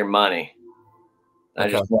make your money." Okay. I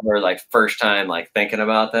just remember like first time like thinking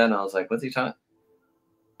about that, and I was like, "What's he talking?"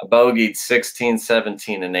 I bogeyed 16,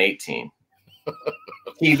 17, and 18.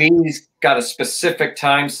 TV's got a specific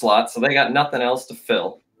time slot, so they got nothing else to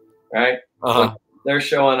fill, right? So they're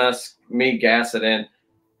showing us me gas it in.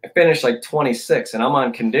 I finished like 26, and I'm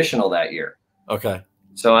on conditional that year. Okay.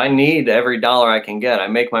 So I need every dollar I can get. I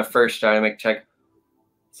make my first start. I make a check.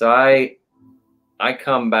 So I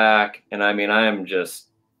come back, and I mean, I'm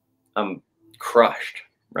crushed,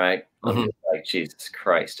 right? I'm just like, Jesus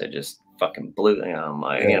Christ, I just fucking blew.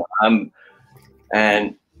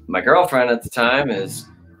 And my girlfriend at the time is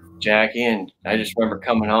Jackie, and I just remember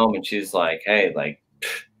coming home, and she's like, "Hey, like,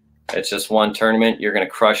 it's just one tournament. You're gonna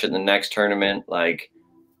crush it in the next tournament. Like,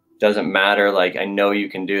 doesn't matter. Like, I know you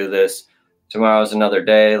can do this. Tomorrow's another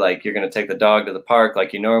day. Like, you're going to take the dog to the park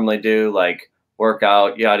like you normally do, like work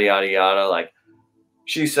out, yada, yada, yada." Like,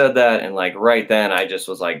 she said that. And like, right then I just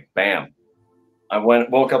was like, bam. I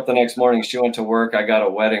woke up the next morning. She went to work. I got a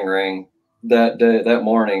wedding ring that day, that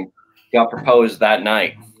morning, got proposed that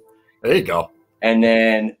night. There you go. And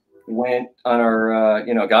then went on our,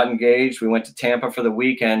 got engaged. We went to Tampa for the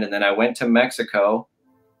weekend. And then I went to Mexico,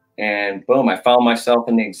 and boom, I found myself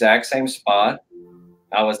in the exact same spot.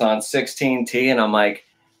 I was on 16T, and I'm like,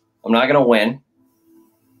 I'm not going to win,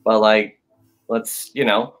 but like, let's,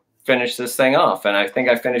 finish this thing off. And I think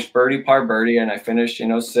I finished birdie, par birdie, and I finished,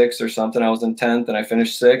 6th or something. I was in 10th, and I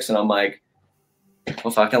finished 6th, and I'm like,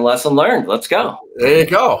 well, fucking lesson learned. Let's go. There you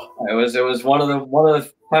go. It was one of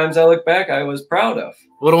the times I look back, I was proud of.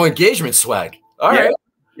 Little engagement swag. All right.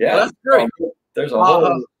 Yeah. That's great. There's a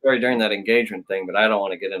whole story during that engagement thing, but I don't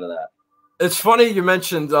want to get into that. It's funny you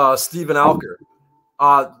mentioned Stephen Alker.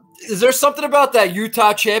 Is there something about that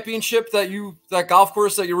Utah championship that golf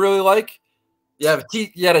course that you really like? You had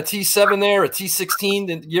a T7 there, a T16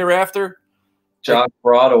 the year after. Josh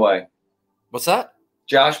Broadway. What's that?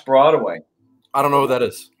 Josh Broadway. I don't know who that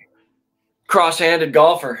is. Cross-handed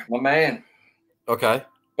golfer, my man. Okay.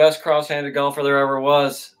 Best cross-handed golfer there ever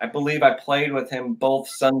was. I believe I played with him both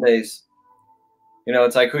Sundays.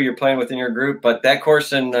 It's like who you're playing with in your group. But that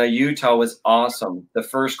course in Utah was awesome. The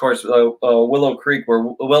first course, Willow Creek, where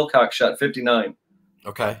Wilcox shot 59.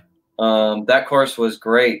 Okay. That course was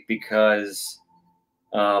great because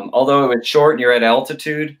although it was short and you're at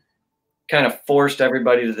altitude, kind of forced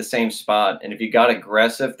everybody to the same spot. And if you got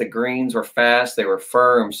aggressive, the greens were fast. They were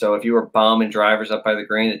firm. So if you were bombing drivers up by the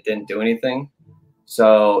green, it didn't do anything.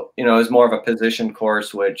 So, it was more of a position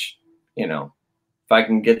course, which, if I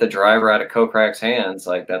can get the driver out of Kokrak's hands,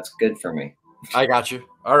 like that's good for me. I got you.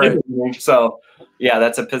 All right. So yeah,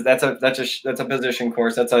 that's a position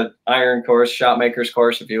course. That's an iron course, shot maker's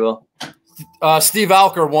course, if you will. Steve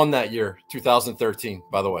Alker won that year, 2013,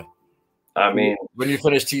 by the way. I mean, when you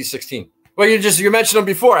finished T16. Well, you mentioned him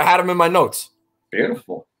before. I had him in my notes.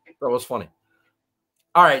 Beautiful. That was funny.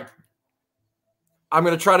 All right. I'm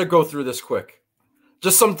going to try to go through this quick.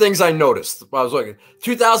 Just some things I noticed while I was looking.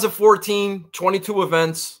 2014, 22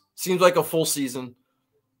 events. Seems like a full season.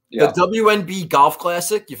 Yeah. The WNB Golf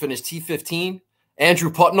Classic, you finished T15. Andrew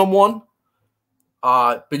Putnam won.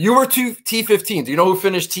 But you were T15. Do you know who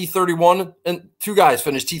finished T31? And two guys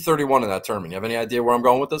finished T31 in that tournament. You have any idea where I'm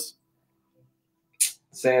going with this?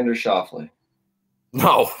 Xander Schauffele.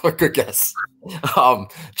 No, good guess.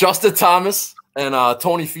 Justin Thomas and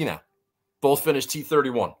Tony Finau. both finished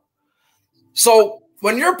T31. So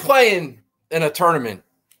when you're playing in a tournament,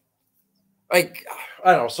 like,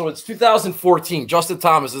 I don't know, so it's 2014. Justin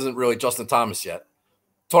Thomas isn't really Justin Thomas yet.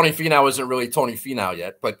 Tony Finau isn't really Tony Finau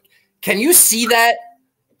yet. But can you see that?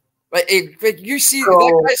 Like, you see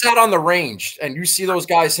that guy's out on the range, and you see those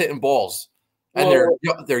guys hitting balls, and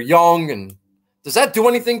they're young. And does that do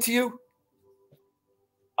anything to you?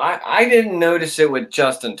 I didn't notice it with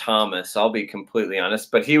Justin Thomas. I'll be completely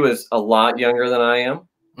honest, but he was a lot younger than I am.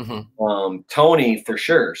 Mm-hmm. Tony for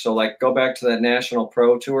sure. So like, go back to that National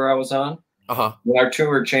Pro Tour I was on. Our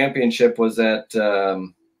tour championship was at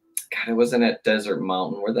God, it wasn't at Desert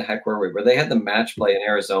Mountain. Where the heck were we? Where they had the match play in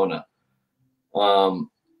Arizona.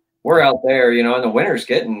 We're out there, you know, and the winner's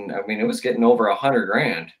getting, I mean, it was getting over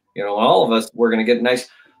 $100,000, you know, all of us were going to get nice,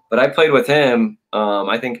 but I played with him,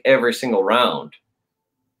 I think every single round.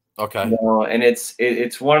 Okay. You know, and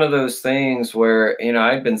it's one of those things where, you know,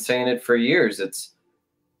 I've been saying it for years. It's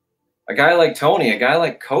a guy like Tony, a guy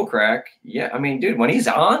like Kokrak. Yeah. I mean, dude, when he's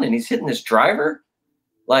on and he's hitting this driver,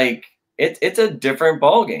 like it's a different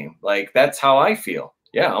ball game. Like, that's how I feel.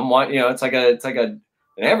 Yeah. I'm watching, you know, it's like an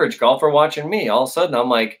average golfer watching me. All of a sudden I'm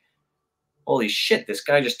like, holy shit, this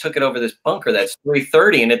guy just took it over this bunker that's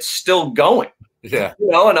 330 and it's still going. Yeah. You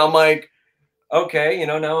know, and I'm like, okay, you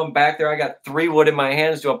know, now I'm back there. I got 3 wood in my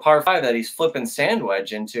hands to a par 5 that he's flipping sand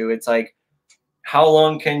wedge into. It's like, how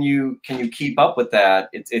long can you keep up with that?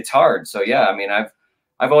 It's hard. So yeah, I mean,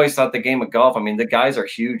 I've always thought the game of golf, I mean, the guys are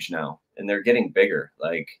huge now and they're getting bigger.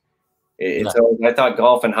 Like I thought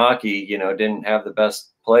golf and hockey, you know, didn't have the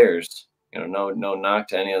best players. You know, no knock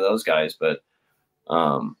to any of those guys, but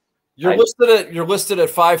you're listed at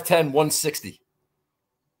 5'10", 160.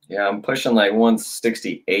 Yeah, I'm pushing like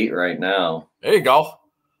 168 right now. There you go.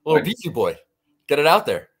 Little beefy boy. Get it out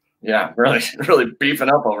there. Yeah, really beefing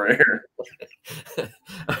up over here.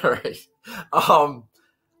 All right.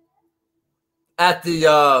 At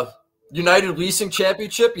the United Leasing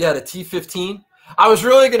Championship, you had a T15. I was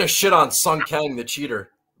really going to shit on Sung Kang, the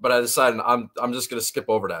cheater, but I decided I'm just going to skip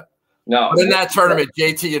over that. No. But in that tournament,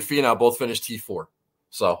 JT and Finau both finished T4.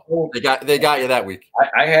 So they got you that week.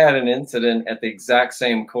 I had an incident at the exact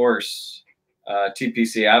same course,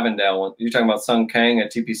 TPC Avondale. You're talking about Sung Kang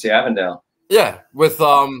at TPC Avondale. Yeah, with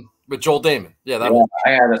Joel Damon. Yeah, I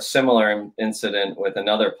had a similar incident with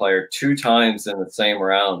another player 2 times in the same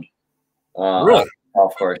round. Really?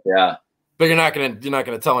 Of course, yeah. But you're not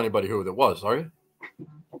gonna tell anybody who it was, are you?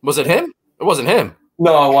 Was it him? It wasn't him.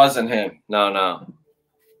 No, it wasn't him. No.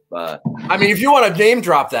 But I mean, if you want to name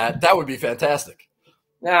drop that would be fantastic.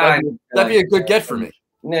 Nah, that'd be a good get for me.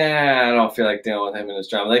 Nah, I don't feel like dealing with him and his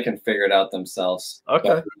drama. They can figure it out themselves.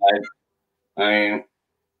 Okay. I mean,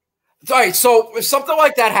 all right. So if something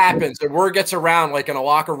like that happens and word gets around, like in a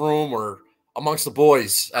locker room or amongst the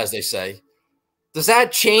boys, as they say, does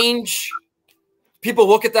that change? People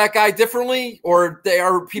look at that guy differently, or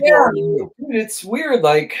people already knew? It's weird.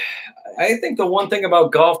 Like, I think the one thing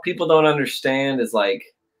about golf people don't understand is like,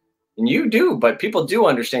 and you do, but people do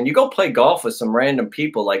understand. You go play golf with some random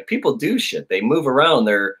people, like people do shit. They move around.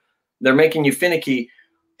 They're making you finicky.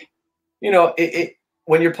 You know,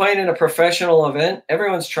 when you're playing in a professional event,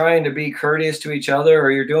 everyone's trying to be courteous to each other,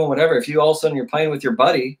 or you're doing whatever. If you all of a sudden you're playing with your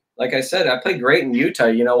buddy, like I said, I played great in Utah.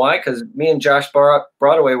 You know why? Because me and Josh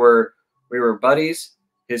Broadway we were buddies.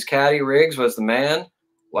 His caddy Riggs was the man.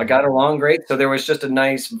 Well, I got along great. So there was just a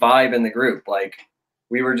nice vibe in the group. Like,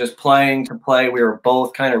 we were just playing to play. We were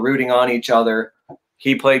both kind of rooting on each other.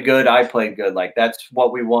 He played good. I played good. Like, that's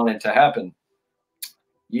what we wanted to happen.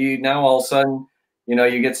 Now all of a sudden, you know,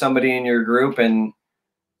 you get somebody in your group and,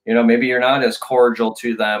 you know, maybe you're not as cordial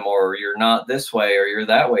to them, or you're not this way or you're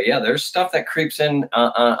that way. Yeah, there's stuff that creeps in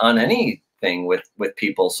on anything with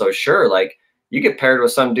people. So sure, like, you get paired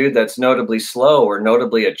with some dude that's notably slow or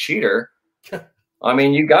notably a cheater. I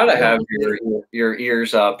mean, you got to have your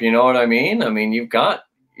ears up. You know what I mean? I mean,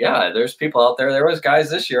 there's people out there. There was guys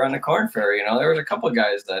this year on the Corn Ferry. You know, there was a couple of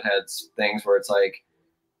guys that had things where it's like,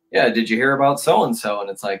 yeah, did you hear about so-and-so? And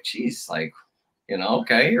it's like, geez, like, you know,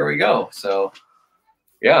 okay, here we go. So,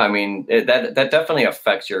 yeah, I mean, that definitely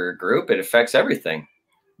affects your group. It affects everything.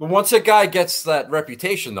 But once a guy gets that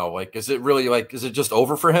reputation, though, like, is it just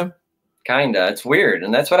over for him? Kinda. It's weird.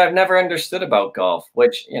 And that's what I've never understood about golf,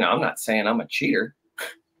 which, you know, I'm not saying I'm a cheater,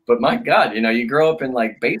 but my God, you know, you grow up in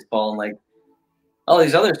like baseball and like all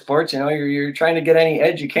these other sports, you know, you're trying to get any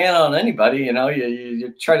edge you can on anybody, you know,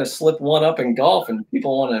 you try to slip one up in golf and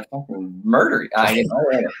people want to fucking murder you.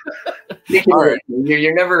 All right.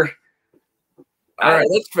 You're never. All right,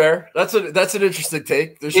 that's fair. That's an interesting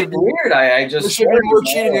take. There should be weird. There should be more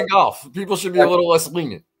cheating in golf. People should be a little less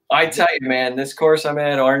lenient. I tell you, man, this course I'm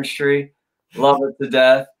at, Orange Tree, Love it to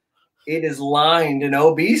death. It is lined in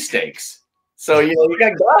OB stakes. So, you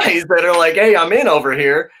got guys that are like, hey, I'm in over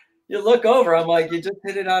here. You look over, I'm like, you just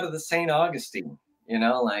hit it out of the St. Augustine,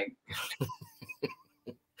 like.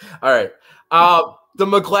 All right. The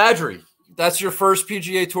McGladrey, that's your first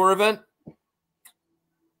PGA Tour event?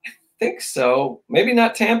 I think so. Maybe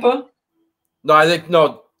not Tampa.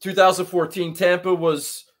 No, 2014 Tampa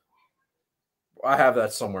was. I have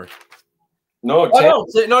that somewhere. No,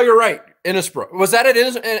 no, you're right. Innisbrook. Was that at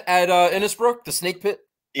Innisbrook, the Snake Pit?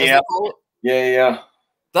 Yeah. Yeah.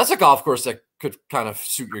 That's a golf course that could kind of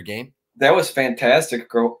suit your game. That was fantastic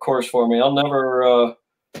course for me. I'll never.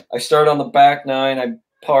 I start on the back nine. I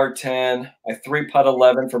par 10. I 3-putt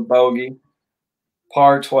 11 for bogey.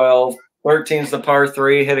 Par 12. 13's the par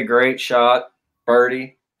 3. Hit a great shot.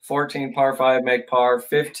 Birdie. 14 par 5. Make par.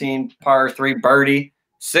 15 par 3. Birdie.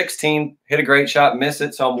 16 hit a great shot. Miss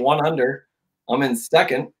it. So I'm 1 under. I'm in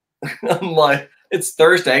second. I'm like, it's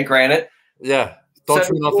Thursday, granted. Yeah. Don't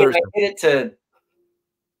treat on Thursday. I hit it to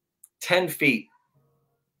 10 feet.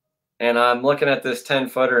 And I'm looking at this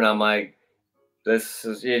 10-footer and I'm like, you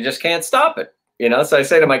just can't stop it. So I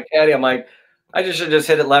say to my caddy, I'm like, I should just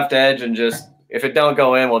hit it left edge and just, if it don't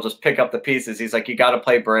go in, we'll just pick up the pieces. He's like, you got to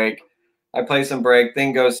play break. I play some break.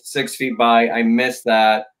 Thing goes 6 feet by. I missed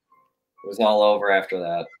that. It was all over after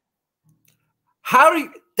that.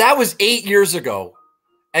 That was 8 years ago,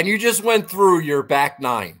 and you just went through your back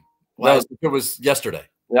nine. It was yesterday.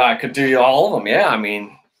 Yeah, I could do all of them. Yeah, I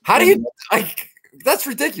mean. How do you that's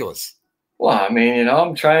ridiculous. Well, I mean,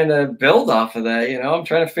 I'm trying to build off of that. I'm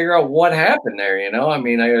trying to figure out what happened there. I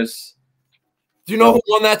mean, Do you know who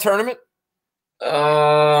won that tournament?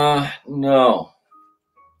 No.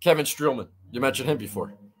 Kevin Streelman. You mentioned him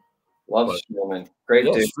before. Love Streelman.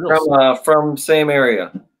 Great dude. From same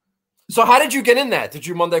area. So how did you get in that? Did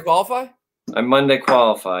you Monday qualify? I Monday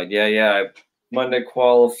qualified. Yeah. I Monday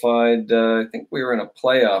qualified. I think we were in a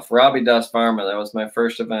playoff. Robbie Das Pharma. That was my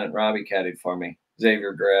first event. Robbie caddied for me.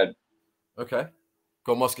 Xavier grad. Okay.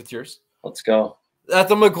 Go Musketeers. Let's go. At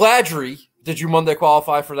the McGladrey, did you Monday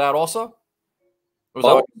qualify for that also? Was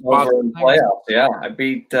that in playoffs? Yeah. I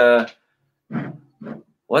beat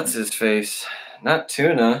what's his face? Not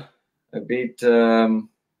Tuna. I beat a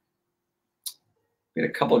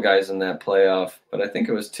couple guys in that playoff, but I think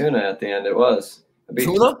it was Tuna at the end. It was.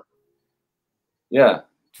 Tuna? Yeah.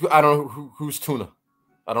 I don't know who's Tuna.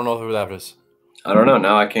 I don't know who that is. I don't know.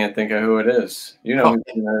 Now I can't think of who it is. You don't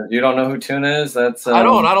know who Tuna is? That's I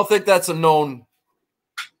don't think that's a known.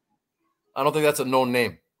 I don't think that's a known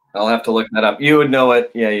name. I'll have to look that up. You would know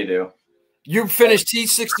it. Yeah, you do. You finished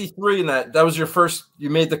T63 in that. That was your first. You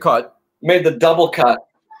made the cut. Made the double cut.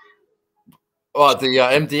 Oh, the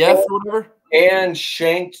MDF or whatever. And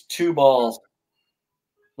shanked 2 balls.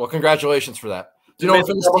 Well, congratulations for that. Do you know who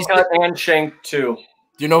finished T66 and shanked 2?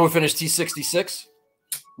 Do you know who finished T66?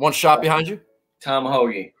 One shot behind you. Tom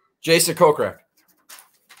Hoagie. Jason Kokrak.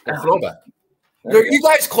 Throwback. Are you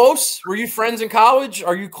guys close? Were you friends in college?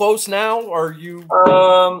 Are you close now? Are you?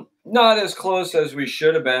 Not as close as we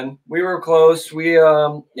should have been. We were close. We, we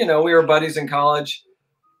were buddies in college.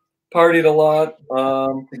 Partied a lot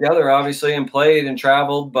together, obviously, and played and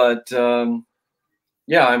traveled. But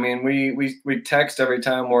yeah, I mean, we text every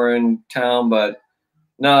time we're in town, but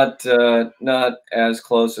not as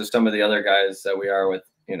close as some of the other guys that we are with,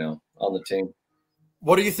 on the team.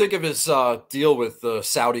 What do you think of his deal with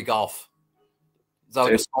Saudi Golf? Is that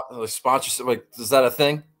like a sponsorship? Like, is that a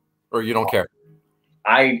thing, or you don't care?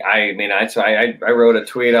 I mean, I wrote a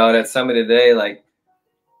tweet out at somebody today. Like,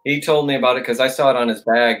 he told me about it because I saw it on his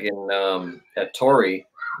bag at Torrey.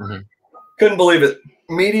 Mm-hmm. Couldn't believe it.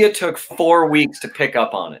 Media took 4 weeks to pick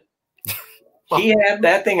up on it. He had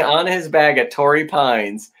that thing on his bag at Torrey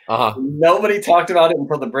Pines. Nobody talked about it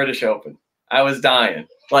until the British Open. I was dying.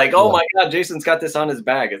 Like, oh my God, Jason's got this on his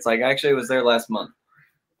bag. It's like, actually, it was there last month.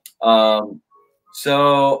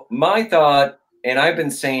 So my thought, and I've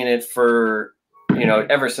been saying it for,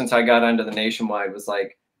 ever since I got onto the Nationwide, was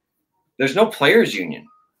like, there's no players union.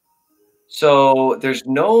 So there's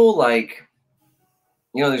no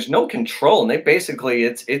there's no control. And they basically,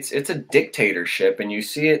 it's a dictatorship. And you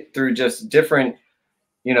see it through just different,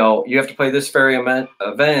 you have to play this very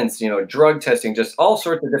events, drug testing, just all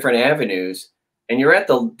sorts of different avenues. And you're at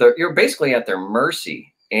you're basically at their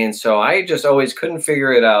mercy. And so I just always couldn't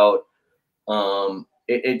figure it out.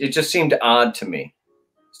 It just seemed odd to me.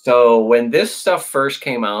 So when this stuff first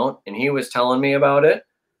came out and he was telling me about it,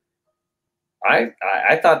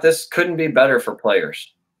 I thought this couldn't be better for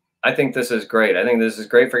players. I think this is great. I think this is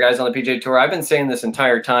great for guys on the PGA Tour. I've been saying this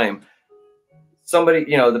entire time. Somebody,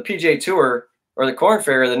 the PGA Tour, or the Corn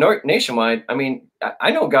Ferry or the Nationwide. I mean, I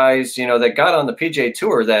know guys, you know, that got on the PGA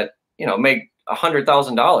Tour that, you know, make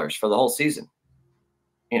 $100,000 for the whole season.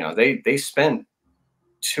 You know, they spent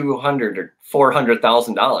 $200,000 or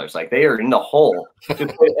 $400,000. Like, they are in the hole.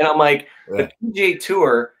 And I'm like, the PGA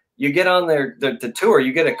Tour, you get on there, the tour,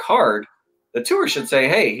 you get a card. The tour should say,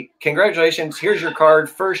 hey, congratulations, here's your card,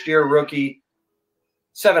 first year rookie,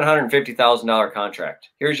 $750,000 contract.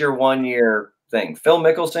 Here's your 1 year thing. Phil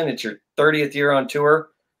Mickelson, it's your 30th year on tour.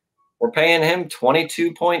 We're paying him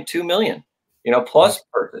 $22.2 million, you know, plus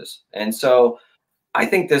purpose. And so I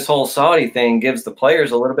think this whole Saudi thing gives the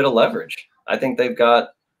players a little bit of leverage. I think they've got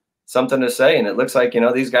something to say, and it looks like, you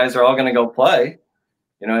know, these guys are all going to go play.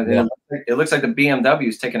 You know, it looks like the BMW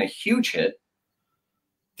is taking a huge hit.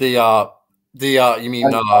 You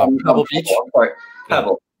mean Pebble Beach? Sorry,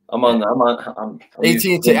 Pebble. I'm on. I'm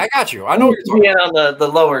AT&T. I got you. I know what you're talking about. On the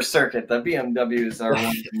lower circuit. The BMWs are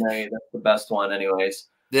one today. That's the best one, anyways.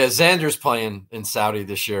 Yeah, Xander's playing in Saudi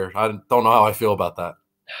this year. I don't know how I feel about that.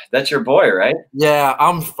 That's your boy, right? Yeah,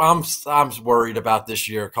 I'm worried about this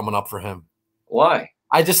year coming up for him. Why?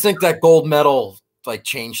 I just think that gold medal like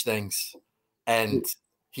changed things, and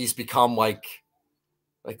he's become like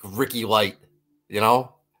Ricky Light, you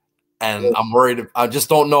know. And I'm worried. I just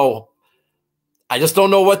don't know. I just don't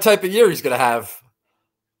know what type of year he's going to have.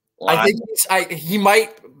 Well, I think he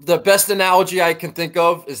might. The best analogy I can think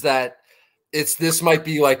of is that this might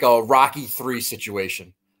be like a Rocky III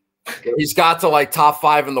situation. He's got to like top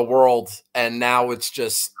 5 in the world, and now it's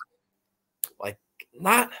just like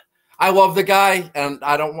not. I love the guy, and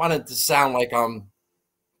I don't want it to sound like I'm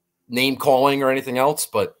name calling or anything else,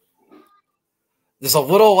 but there's a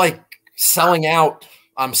little like selling out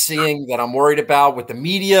I'm seeing that I'm worried about with the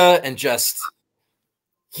media, and just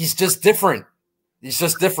he's just different. He's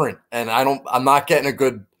just different, and I'm not getting a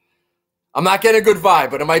good vibe,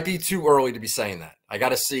 but it might be too early to be saying that. I got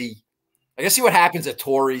to see what happens at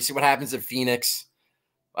Torrey, see what happens at Phoenix.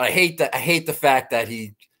 I hate the fact that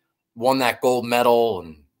he won that gold medal,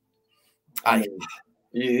 and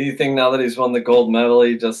you think now that he's won the gold medal,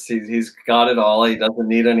 he's got it all. He doesn't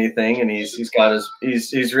need anything, and he's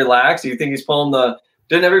relaxed. You think he's pulling the?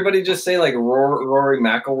 Didn't everybody just say like Rory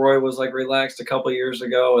McIlroy was like relaxed a couple years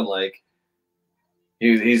ago, and like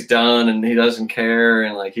he's done and he doesn't care,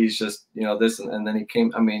 and like he's just, you know, this, and then he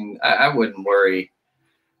came. I mean, I wouldn't worry.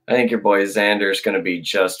 I think your boy Xander is going to be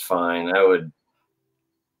just fine.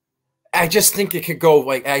 I just think it could go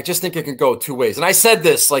two ways. And I said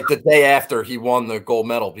this like the day after he won the gold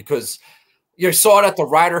medal, because you saw it at the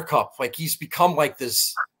Ryder Cup. Like, he's become like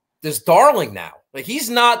this darling now. Like, he's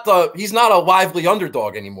not a lively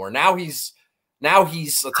underdog anymore. Now he's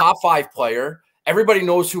a top 5 player. Everybody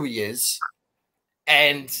knows who he is.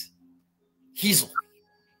 And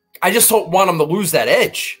I just don't want him to lose that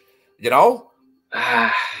edge, you know?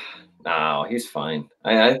 No, he's fine.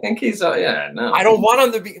 I think he's no. I don't want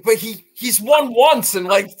him to be, but he's won once in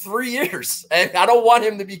like 3 years, and I don't want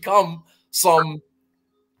him to become some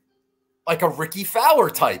like a Ricky Fowler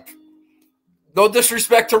type. No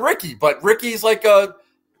disrespect to Ricky, but Ricky's like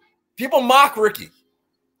people mock Ricky,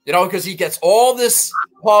 you know, because he gets all this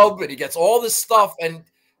pub and he gets all this stuff, and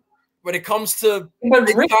when it comes to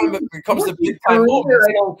big time moments,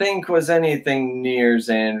 I don't think was anything near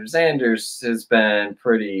Xander. Xander's has been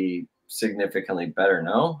pretty significantly better.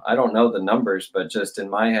 No, I don't know the numbers, but just in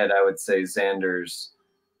my head, I would say Xander's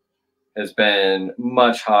has been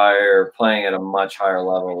much higher, playing at a much higher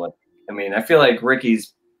level. I mean, I feel like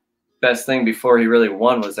Ricky's best thing before he really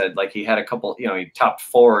won was that like he had a couple, you know, he topped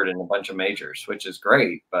forward in a bunch of majors, which is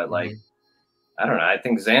great. But like, I don't know. I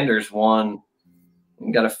think Xander's won.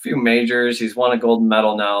 He got a few majors. He's won a gold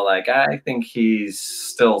medal now. Like, I think he's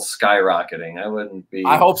still skyrocketing. I wouldn't be.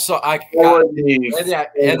 I hope so. I hope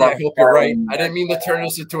you're right. I didn't mean to turn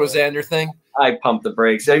this into a Xander thing. I pumped the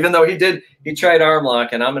brakes, even though he tried arm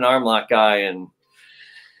lock, and I'm an arm lock guy. And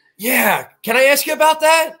yeah, can I ask you about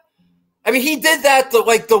that? I mean, he did that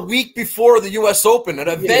the week before the U.S. Open, an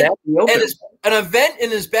event in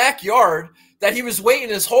his backyard that he was waiting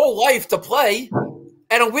his whole life to play.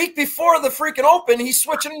 And a week before the freaking Open, he's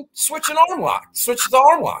switching arm lock. Switched to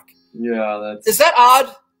arm lock. Yeah, is that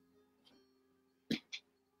odd?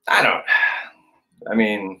 I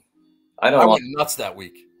went nuts that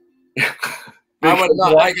week. I went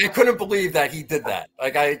nuts. I couldn't believe that he did that.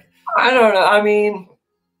 Like, I don't know. I mean,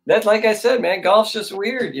 that's like I said, man. Golf's just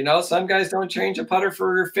weird, you know. Some guys don't change a putter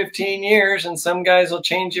for 15 years, and some guys will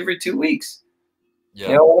change every 2 weeks. Yeah.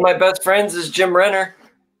 You know, one of my best friends is Jim Renner.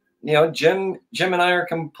 You know, Jim and I are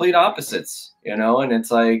complete opposites, you know, and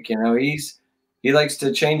it's like, you know, he likes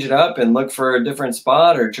to change it up and look for a different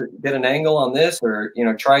spot or get an angle on this, or, you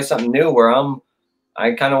know, try something new, where I'm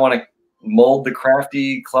I kind of want to mold the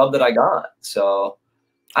crafty club that I got. So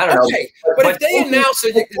I don't know. But if they announce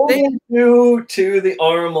it, to the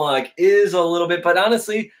arm lock is a little bit, but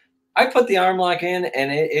honestly, I put the arm lock in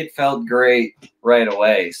and it felt great right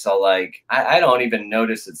away. So like, I don't even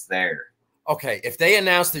notice it's there. Okay. If they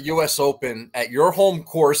announce the US Open at your home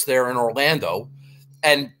course there in Orlando,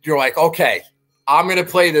 and you're like, okay, I'm going to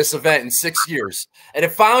play this event in 6 years. And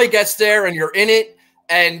it finally gets there and you're in it.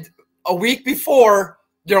 And a week before,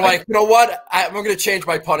 you're like, you know what? I'm going to change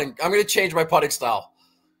my putting. I'm going to change my putting style.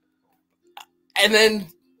 And then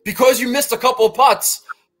because you missed a couple of putts,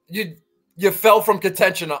 you fell from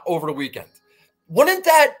contention over the weekend. Wouldn't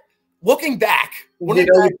that, looking back, wouldn't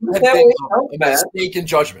that have been a mistake in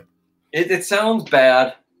judgment? It sounds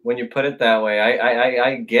bad when you put it that way.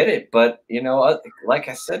 I get it. But, you know, like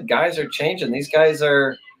I said, guys are changing. These guys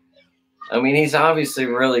are, I mean, he's obviously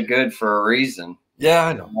really good for a reason. Yeah,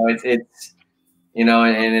 I know. It's you know,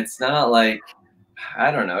 and it's not like,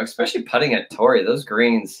 I don't know, especially putting at Torrey, those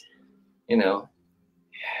greens, you know.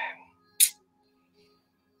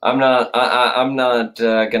 I'm not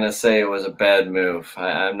gonna say it was a bad move.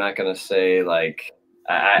 I'm not gonna say like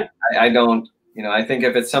I don't, you know, I think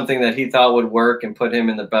if it's something that he thought would work and put him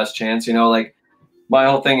in the best chance, you know, like my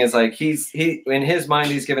whole thing is like he in his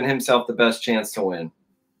mind he's given himself the best chance to win.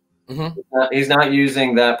 Mm-hmm. He's not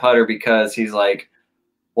using that putter because he's like,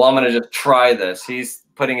 well, I'm going to just try this. He's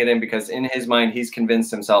putting it in because in his mind, he's convinced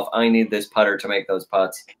himself, I need this putter to make those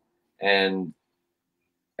putts. And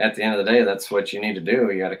at the end of the day, that's what you need to do.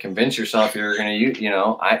 You got to convince yourself you're going to use, you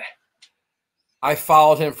know, I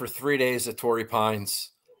followed him for 3 days at Torrey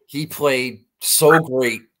Pines. He played so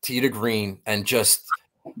great tee to green and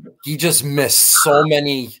he just missed so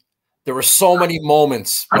many. There were so many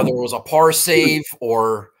moments, whether it was a par save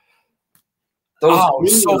or it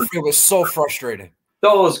was so frustrating.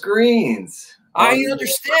 Those greens. I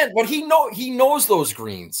understand, but he knows those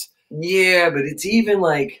greens. Yeah, but it's even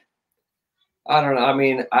like, I don't know. I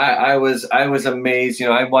mean, I was amazed. You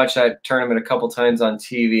know, I watched that tournament a couple times on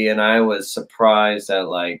TV, and I was surprised at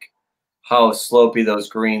like how slopey those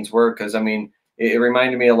greens were. Because I mean, it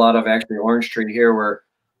reminded me a lot of actually Orange Tree here, where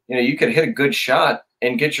you know you could hit a good shot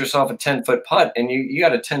and get yourself a 10-foot putt, and you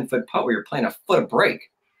got a 10-foot putt where you're playing a foot of break.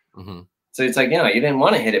 Mm-hmm. So it's like, you know, you didn't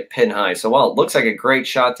want to hit it pin high. So while it looks like a great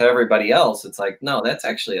shot to everybody else, it's like, no, that's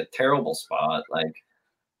actually a terrible spot. Like,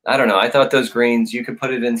 I don't know. I thought those greens, you could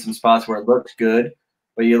put it in some spots where it looked good,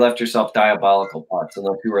 but you left yourself diabolical putts, and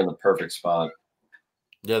you were in the perfect spot.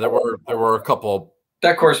 Yeah, there were a couple.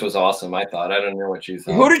 That course was awesome, I thought. I don't know what you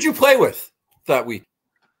thought. Who did you play with that week?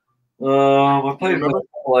 I played with a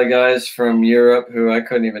couple of guys from Europe who I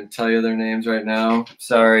couldn't even tell you their names right now.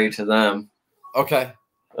 Sorry to them. Okay.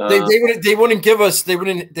 They wouldn't give us they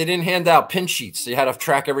didn't hand out pin sheets. So you had to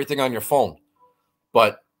track everything on your phone.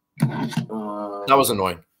 But that was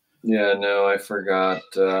annoying. Yeah, no, I forgot.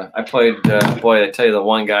 I played boy, I tell you, the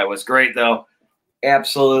one guy was great though.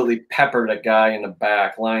 Absolutely peppered a guy in the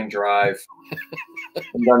back, line drive.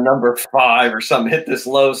 On number 5 or something, hit this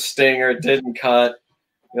low stinger, it didn't cut.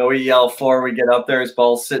 You know, we yell for, we get up there, his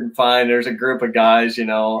ball's sitting fine. There's a group of guys, you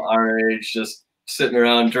know, our age, just sitting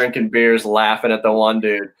around drinking beers, laughing at the one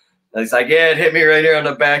dude. And he's like, yeah, it hit me right here on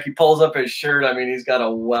the back. He pulls up his shirt. I mean, he's got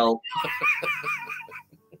a welt.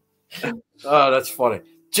 Oh, that's funny.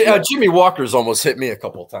 Jimmy Walker's almost hit me a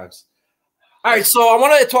couple of times. All right, so I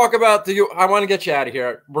want to talk about I want to get you out of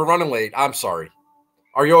here. We're running late. I'm sorry.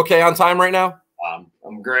 Are you okay on time right now?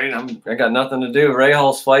 I'm great. I got nothing to do. Ray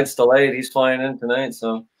Hall's flight's delayed. He's flying in tonight.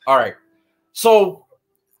 So all right. So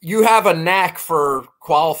you have a knack for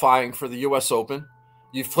qualifying for the U.S. Open.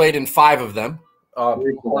 You've played in 5 of them,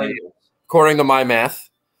 according to my math.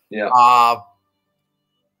 Yeah.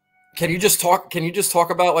 Can you just talk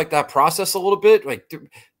about like that process a little bit, like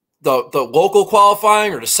the local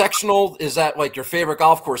qualifying or the sectional? Is that like your favorite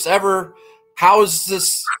golf course ever? How does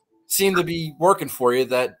this seem to be working for you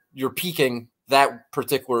that you're peaking that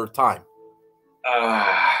particular time?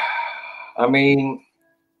 I mean,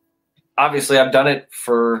 obviously I've done it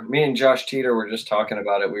for me and Josh Teeter were just talking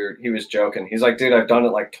about it. He was joking. He's like, dude, I've done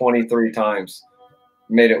it like 23 times.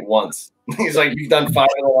 Made it once. He's like, you've done 5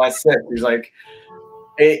 of the last 6. He's like,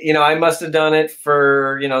 you know, I must have done it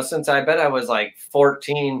for, you know, since I bet I was like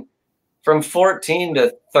 14. From 14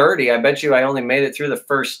 to 30, I bet you I only made it through the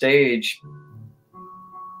first stage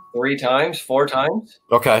 4 times.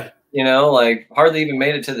 Okay. You know, like hardly even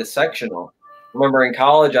made it to the sectional. Remember in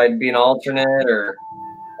college, I'd be an alternate or,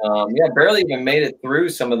 barely even made it through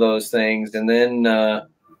some of those things. And then the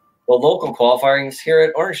local qualifying is here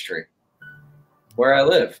at Orange Tree, where I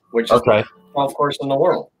live, which is the golf course in the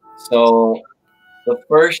world. So the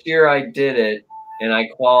first year I did it, and I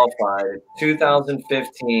qualified.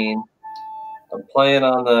 2015. I'm playing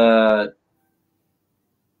on the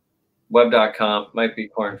web.com. Might be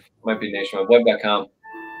nationwide. Web.com.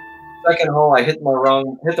 Second hole, I hit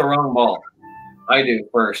the wrong ball. I do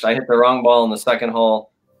first. I hit the wrong ball in the second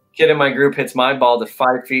hole. Kid in my group hits my ball to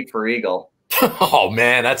 5 feet for eagle. Oh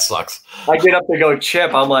man, that sucks. I get up to go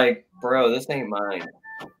chip. I'm like, bro, this ain't mine.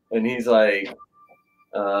 And he's like,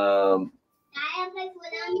 hang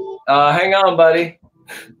on, buddy.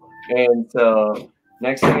 And so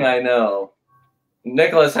next thing I know,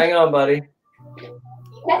 Nicholas, hang on, buddy.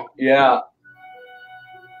 Yeah.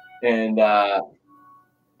 And I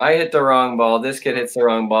hit the wrong ball. This kid hits the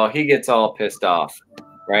wrong ball. He gets all pissed off,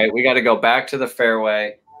 right? We got to go back to the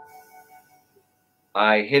fairway.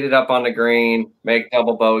 I hit it up on the green, make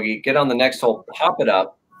double bogey, get on the next hole, pop it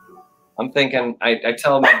up. I'm thinking, I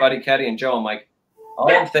tell my buddy Caddy and Joe, I'm like, all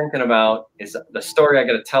I'm thinking about is the story I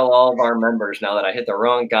got to tell all of our members now that I hit the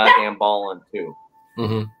wrong goddamn ball on 2.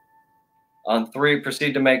 Mm-hmm. On 3,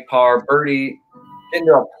 proceed to make par, birdie,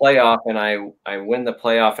 into a playoff, and I win the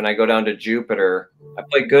playoff, and I go down to Jupiter. I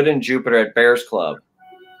play good in Jupiter at Bears Club.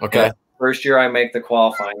 Okay. First year I make the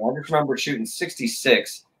qualifying. I just remember shooting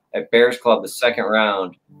 66 at Bears Club the second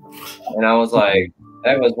round. And I was like,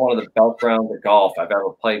 that was one of the best rounds of golf I've ever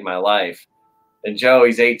played in my life. And Joe,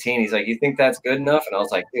 he's 18. He's like, you think that's good enough? And I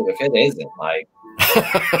was like, dude, if it isn't, like.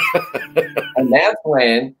 And that's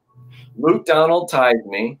when Luke Donald ties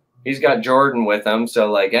me. He's got Jordan with him.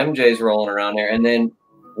 So, like, MJ's rolling around there. And then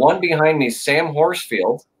one behind me, Sam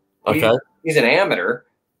Horsfield. Okay. He's an amateur.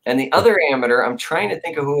 And the other amateur, I'm trying to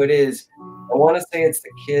think of who it is. I want to say it's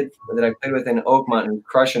the kid that I played with in Oakmont who's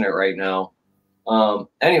crushing it right now.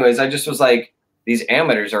 Anyways, I just was like, these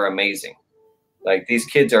amateurs are amazing. Like, these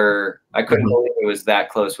kids are – I couldn't believe it was that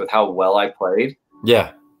close with how well I played.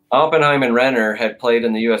 Yeah. Oppenheim and Renner had played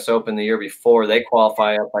in the U.S. Open the year before. They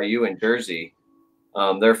qualify up by you in Jersey.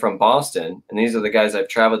 They're from Boston, and these are the guys I've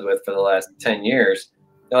traveled with for the last 10 years.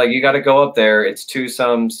 They're like, you got to go up there. It's 2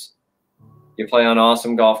 sums. You play on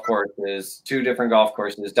awesome golf courses, 2 different golf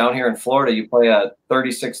courses. Down here in Florida, you play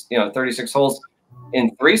 36 holes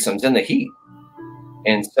in threesomes in the heat.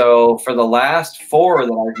 And so for the last 4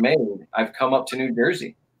 that I've made, I've come up to New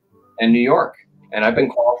Jersey and New York, and I've been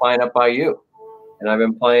qualifying up by you. And I've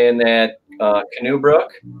been playing at Canoe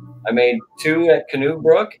Brook. I made 2 at Canoe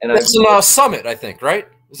Brook, and it's a Summit, I think, right?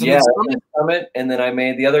 Summit, and then I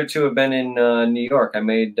made the other 2 have been in New York. I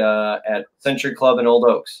made at Century Club in Old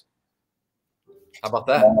Oaks. How about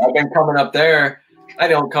that? I've been coming up there. I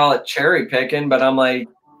don't call it cherry picking, but I'm like,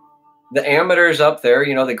 the amateurs up there,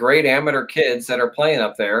 you know, the great amateur kids that are playing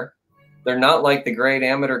up there, they're not like the great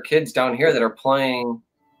amateur kids down here that are playing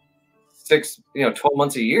 12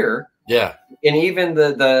 months a year. Yeah. And even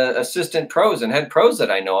the assistant pros and head pros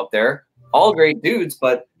that I know up there, all great dudes,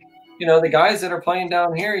 but you know, the guys that are playing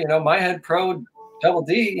down here, you know, my head pro Double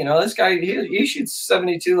D, you know, this guy he shoots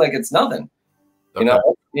 72 like it's nothing. Okay.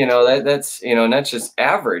 That's just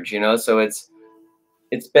average, you know. So it's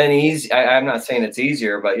been easy. I'm not saying it's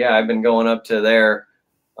easier, but yeah, I've been going up to there.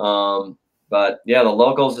 But yeah, the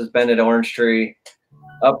locals has been at Orange Tree.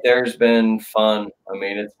 Up there's been fun. I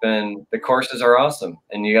mean, the courses are awesome,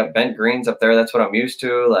 and you got bent greens up there. That's what I'm used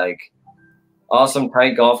to. Like, awesome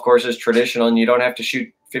tight golf courses, traditional, and you don't have to shoot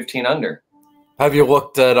 15 under. Have you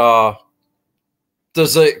looked at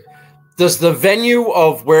does the venue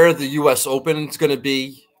of where the U.S. Open is going to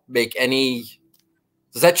be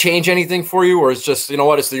does that change anything for you, or it's just, you know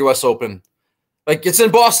what, it's the U.S. Open? Like, it's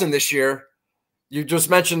in Boston this year. You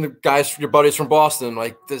just mentioned the guys, your buddies from Boston.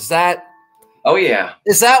 Like, does that? Oh yeah.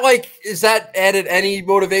 Is that added any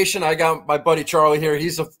motivation? I got my buddy Charlie here.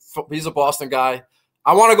 He's a Boston guy.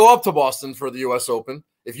 I want to go up to Boston for the U.S. Open.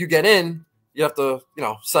 If you get in, you have to,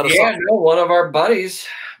 set us up. Yeah, one of our buddies.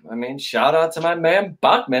 I mean, shout out to my man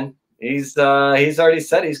Buckman. He's already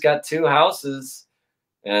said he's got 2 houses,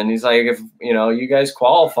 and he's like, if you guys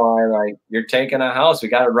qualify, like, you're taking a house. We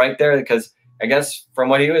got it right there, because I guess from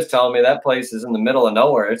what he was telling me, that place is in the middle of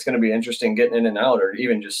nowhere. It's going to be interesting getting in and out, or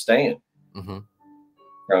even just staying. Mm-hmm.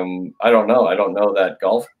 I don't know that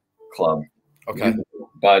golf club. Okay,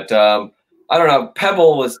 but I don't know.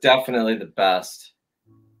 Pebble was definitely the best.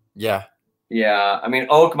 Yeah. I mean,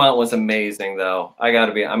 Oakmont was amazing, though.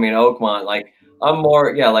 Oakmont, like, I'm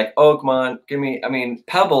more, like Oakmont.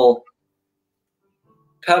 Pebble.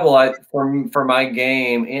 For my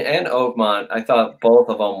game and Oakmont, I thought both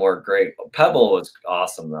of them were great. Pebble was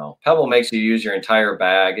awesome, though. Pebble makes you use your entire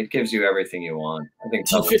bag. It gives you everything you want. I think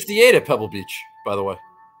 258 at Pebble Beach, by the way.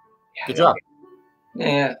 Yeah, good job.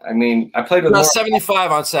 Yeah, I played with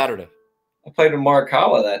 75 on Saturday. I played with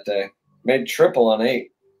Morikawa that day. Made triple on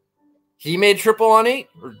 8. He made triple on 8,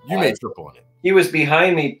 or you made triple on 8? He was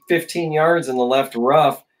behind me 15 yards in the left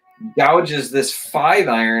rough, gouges this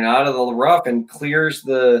 5-iron out of the rough and clears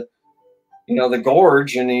the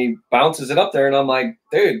gorge, and he bounces it up there. And I'm like,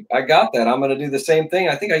 dude, I got that. I'm going to do the same thing.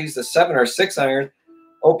 I think I used a 7 or 6-iron,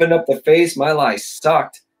 opened up the face. My lie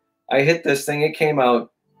sucked. I hit this thing. It came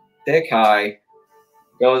out thick high,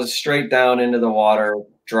 goes straight down into the water,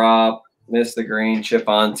 drop, miss the green, chip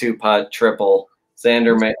on, 2-putt, triple.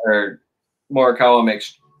 Morikawa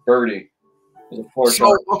makes birdie.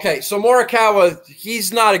 So Morikawa,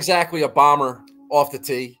 he's not exactly a bomber off the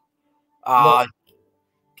tee. I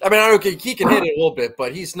mean, I know he can hit it a little bit,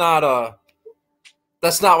 but he's not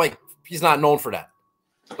that's not like he's not known for that.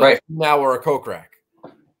 Right. Now we're a Kokrak.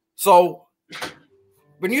 So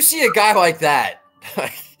when you see a guy like that,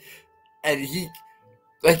 and he,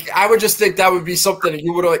 like, I would just think that would be something that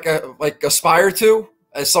you would like aspire to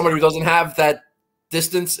as somebody who doesn't have that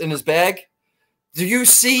distance in his bag. Do you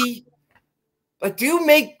see, like, do you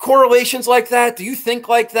make correlations like that? Do you think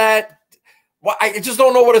like that? Well, I just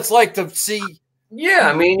don't know what it's like to see.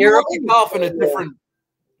 Yeah, I mean, you're golf in a different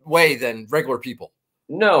way than regular people.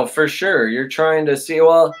 No, for sure. You're trying to see.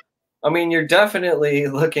 Well, I mean, you're definitely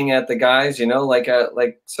looking at the guys.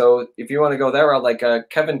 So if you want to go that route, like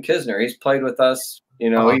Kevin Kisner, he's played with us.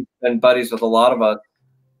 He's been buddies with a lot of us.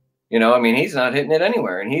 I mean, he's not hitting it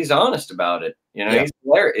anywhere, and he's honest about it. He's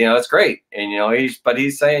hilarious. It's great, and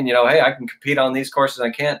he's saying, hey, I can compete on these courses, I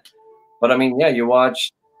can't. But I mean, yeah, you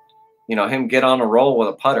watch, him get on a roll with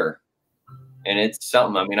a putter, and it's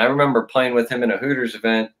something. I mean, I remember playing with him in a Hooters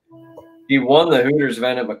event. He won the Hooters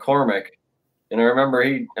event at McCormick, and I remember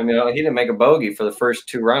he didn't make a bogey for the first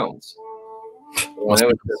 2 rounds. It was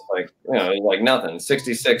just like, it was like nothing.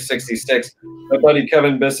 66, 66. My buddy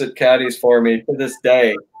Kevin Bissett caddies for me to this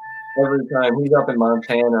day. Every time he's up in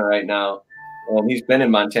Montana right now, and he's been in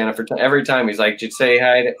Montana for every time he's like, "Just say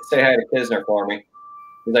hi to Kisner for me."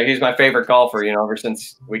 He's like, he's my favorite golfer, ever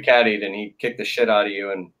since we caddied, and he kicked the shit out of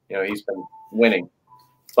you, and he's been winning.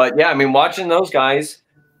 But yeah, I mean, watching those guys,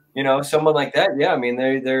 someone like that, yeah, I mean,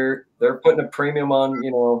 they're putting a premium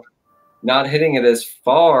on, not hitting it as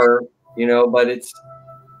far, but it's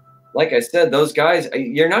like I said, those guys,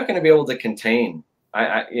 you're not going to be able to contain.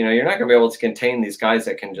 You're not going to be able to contain these guys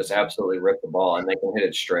that can just absolutely rip the ball and they can hit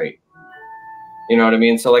it straight. You know what I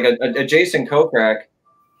mean? So like a Jason Kokrak,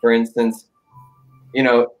 for instance,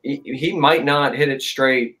 he might not hit it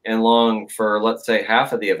straight and long for, let's say,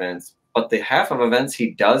 half of the events, but the half of events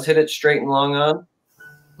he does hit it straight and long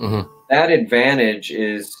on, that advantage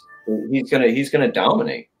is he's gonna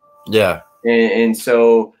dominate. Yeah. And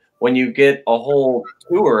so when you get a whole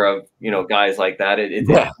tour of, guys like that, it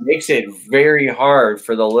makes it very hard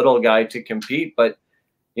for the little guy to compete. But,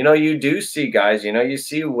 you do see guys, you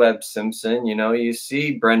see Webb Simpson, you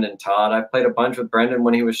see Brendan Todd. I played a bunch with Brendan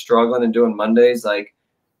when he was struggling and doing Mondays. Like,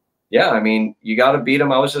 yeah, I mean, you got to beat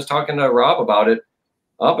him. I was just talking to Rob about it,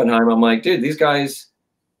 Oppenheim. I'm like, dude, these guys,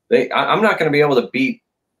 I'm not going to be able to beat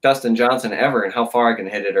Dustin Johnson ever and how far I can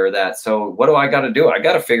hit it or that. So what do I got to do? I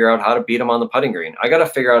got to figure out how to beat him on the putting green. I got to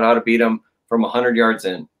figure out how to beat him from 100 yards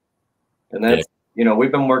in. And that's,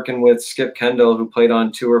 we've been working with Skip Kendall, who played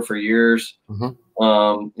on tour for years.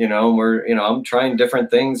 I'm trying different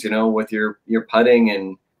things, with your putting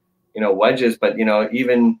and, wedges, but,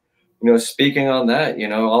 even, speaking on that,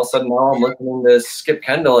 all of a sudden now I'm listening to Skip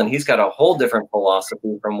Kendall, and he's got a whole different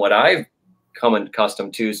philosophy from what I've come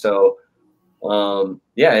accustomed to. So,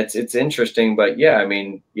 yeah, it's interesting, but yeah, I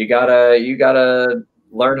mean, you gotta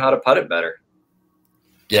learn how to putt it better.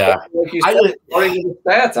 Yeah. Like you said, according to the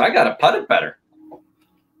stats, I gotta putt it better.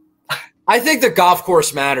 I think the golf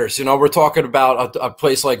course matters. We're talking about a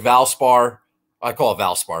place like Valspar. I call it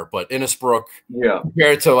Valspar, but Innisbrook. Yeah.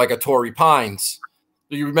 Compared to like a Torrey Pines.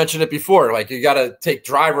 You mentioned it before. Like, you got to take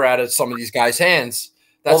driver out of some of these guys' hands.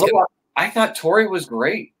 I thought Torrey was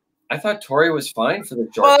great. I thought Torrey was fine for the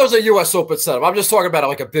short. Well, that was a U.S. Open setup. I'm just talking about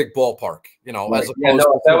like a big ballpark, As opposed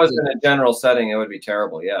to if that was in a general setting, it would be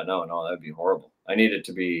terrible. Yeah, no, that would be horrible. I needed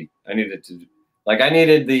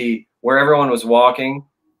where everyone was walking.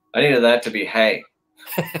 I needed that to be hay.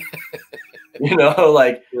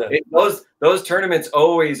 Those tournaments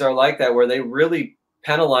always are like that, where they really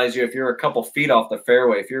penalize you if you're a couple feet off the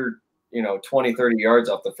fairway. If you're, 20, 30 yards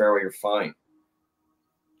off the fairway, you're fine.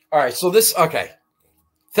 All right. So okay.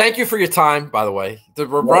 Thank you for your time, by the way. We're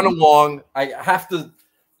running long. I have to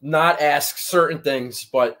not ask certain things,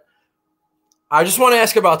 but I just want to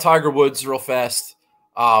ask about Tiger Woods real fast.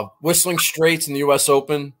 Whistling Straits in the U.S.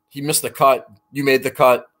 Open. He missed the cut. You made the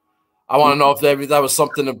cut. I want to know if that was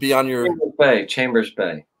something to be on your Chambers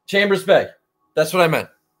Bay. Chambers Bay. That's what I meant.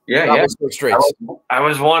 Yeah, That yeah. was six straights. I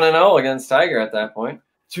was 1-0 against Tiger at that point.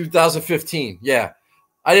 2015. Yeah.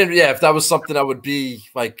 I didn't. Yeah. If that was something that would be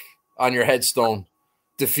like on your headstone,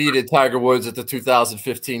 defeated Tiger Woods at the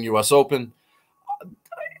 2015 U.S. Open.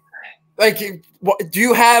 Like, do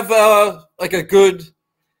you have like a good?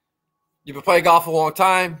 You've been playing golf a long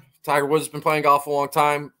time. Tiger Woods has been playing golf a long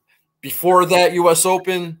time. Before that U.S.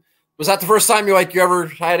 Open, was that the first time you ever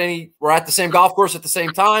had any? Were at the same golf course at the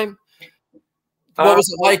same time? What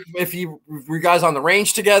was it like if were you guys on the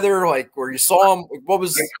range together? Like where you saw him? What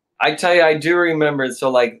was? I tell you, I do remember.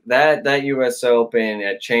 So like that U.S. Open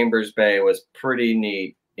at Chambers Bay was pretty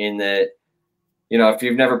neat in that, you know, if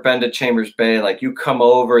you've never been to Chambers Bay, like you come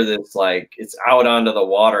over this, like it's out onto the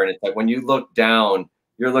water, and it's like when you look down,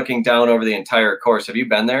 you're looking down over the entire course. Have you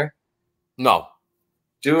been there? No.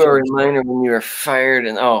 Do a reminder when you were fired,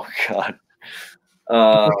 and oh god.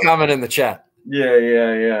 Comment in the chat.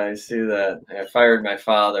 Yeah. I see that. I fired my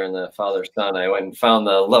father and the father's son. I went and found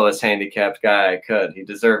the lowest handicapped guy I could. He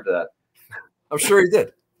deserved that. I'm sure he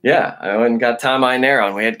did. Yeah, I went and got Tom Inero,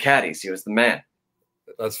 and we had caddies. He was the man.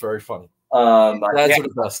 That's very funny. That's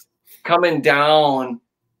the best. Coming down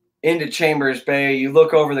into Chambers Bay, you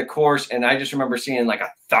look over the course, and I just remember seeing like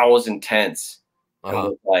 1,000 tents. It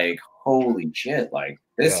was like, holy shit! Like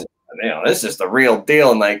this, this is the real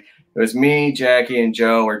deal. And like it was me, Jackie, and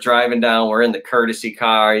Joe. We're driving down. We're in the courtesy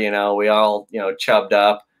car. You know, we all chubbed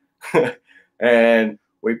up, and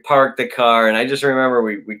we parked the car. And I just remember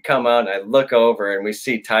we come out, and I look over, and we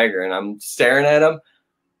see Tiger, and I'm staring at him.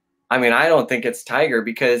 I mean, I don't think it's Tiger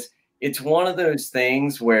because it's one of those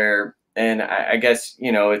things where, and I guess,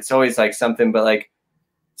 it's always like something, but like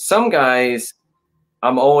some guys,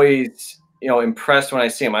 I'm always, impressed when I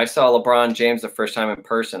see him. I saw LeBron James the first time in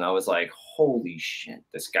person. I was like, holy shit,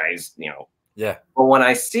 this guy's, Yeah. But when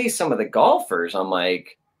I see some of the golfers, I'm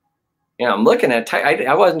like, I'm looking at Tiger.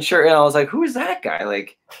 I wasn't sure. And I was like, who is that guy?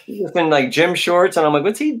 Like, he's just in like gym shorts. And I'm like,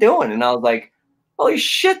 what's he doing? And I was like, holy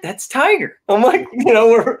shit, that's Tiger. I'm like,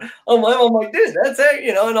 I'm like, dude, that's it,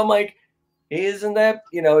 and I'm like, he isn't that,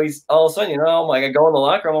 he's all of a sudden, I'm like, I go in the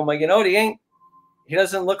locker room, I'm like, he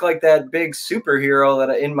doesn't look like that big superhero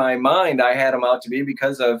that in my mind I had him out to be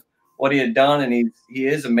because of what he had done, and he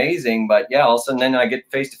is amazing. But yeah, all of a sudden then I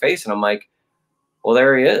get face to face and I'm like, well,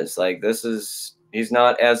 there he is. Like he's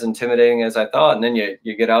not as intimidating as I thought. And then you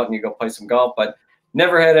get out and you go play some golf, but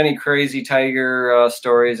never had any crazy Tiger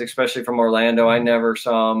stories, especially from Orlando. I never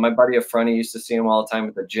saw him. My buddy Affronti used to see him all the time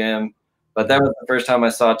at the gym, but that was the first time I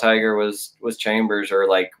saw Tiger was Chambers, or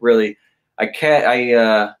like really,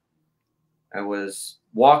 I was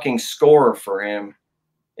walking score for him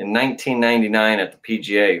in 1999 at the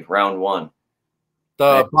PGA round 1.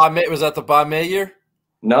 Was that the Bob May year?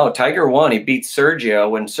 No, Tiger won. He beat Sergio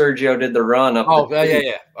when Sergio did the run up. Oh,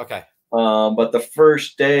 yeah. Okay. But the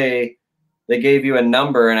first day, they gave you a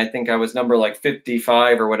number, and I think I was number like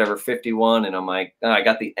 55 or whatever, 51. And I'm like, I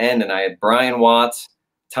got the end, and I had Brian Watts,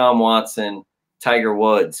 Tom Watson, Tiger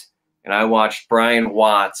Woods. And I watched Brian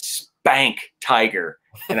Watts spank Tiger,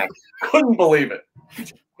 and I couldn't believe it.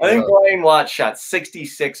 I think Brian Watts shot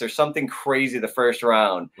 66 or something crazy the first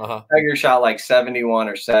round. Tiger shot like 71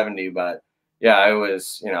 or 70. But yeah, I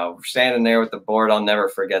was, standing there with the board. I'll never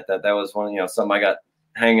forget that. That was one, something I got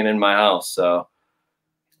hanging in my house. So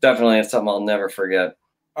definitely something I'll never forget.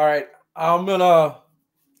 All right. I'm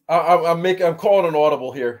calling an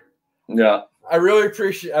audible here. Yeah. I really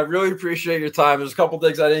appreciate your time. There's a couple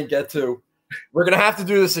things I didn't get to. We're going to have to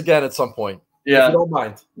do this again at some point. Yeah. If you don't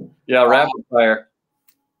mind. Yeah. Rapid fire.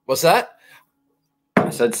 What's that? I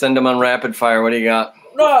said, send them on rapid fire. What do you got?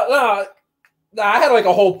 No. I had like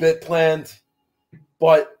a whole bit planned,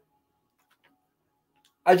 but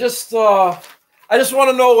I just want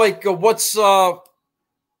to know, like, what's your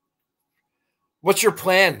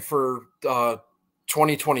plan for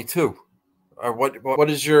 2022? Or what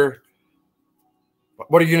are you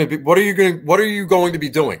going to be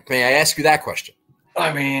doing? May I ask you that question?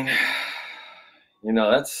 I mean,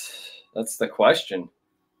 that's the question.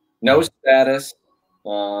 No status.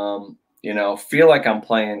 Feel like I'm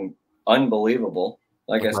playing unbelievable.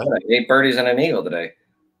 Like I said, I 8 birdies and an eagle today.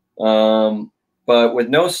 But with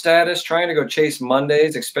no status, trying to go chase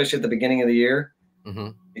Mondays, especially at the beginning of the year,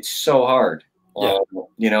 it's so hard. Yeah.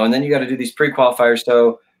 And then you got to do these pre-qualifiers.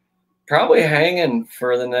 So probably hanging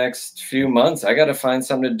for the next few months. I got to find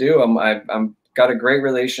something to do. I'm got a great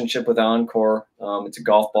relationship with Encore. It's a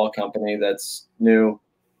golf ball company that's new.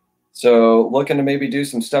 So looking to maybe do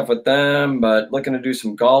some stuff with them, but looking to do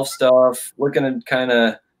some golf stuff, looking to kind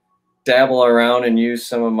of dabble around and use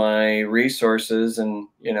some of my resources and,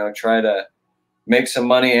 try to make some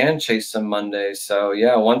money and chase some Mondays. So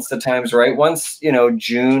yeah, once the time's right, once, you know,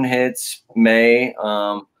 June hits, May,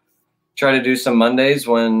 try to do some Mondays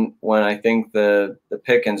when I think the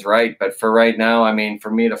picking's right. But for right now, I mean,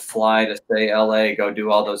 for me to fly to say LA, go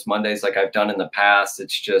do all those Mondays like I've done in the past,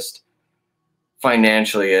 it's just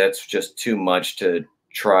financially, it's just too much to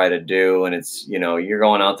try to do. And it's, you know, you're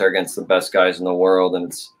going out there against the best guys in the world, and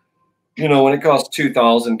it's, you know, when it costs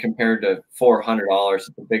 $2,000 compared to $400, it's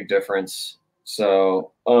a big difference.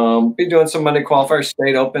 So be doing some Monday qualifiers,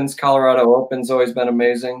 state opens, Colorado Open's always been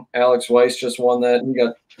amazing. Alex Weiss just won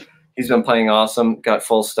that. He's been playing awesome, got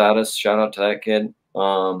full status. Shout out to that kid.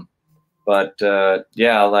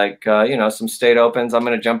 Yeah, like you know, some state opens. I'm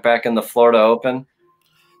gonna jump back in the Florida Open.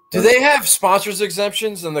 Do they have sponsors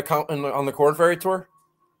exemptions on the Korn Ferry Tour?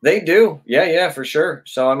 They do. Yeah, for sure.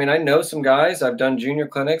 So, I mean, I know some guys. I've done junior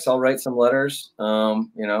clinics. I'll write some letters. You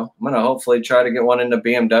know, I'm going to hopefully try to get one into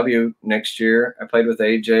BMW next year. I played with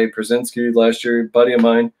AJ Przinsky last year, buddy of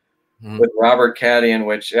mine, with Robert Caddian,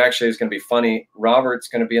 which actually is going to be funny. Robert's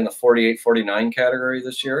going to be in the 48-49 category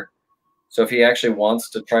this year. So if he actually wants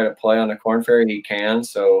to try to play on a Korn Ferry, he can.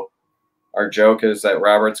 So our joke is that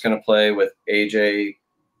Robert's going to play with AJ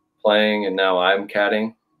playing, and now I'm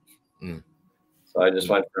caddying. So I just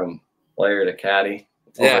went from player to caddy.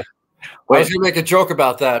 Yeah. I was going to make a joke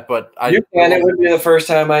about that, but it would be the first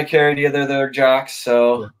time I carried either of their jocks.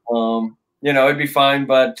 So, you know, it'd be fine.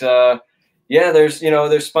 But, yeah,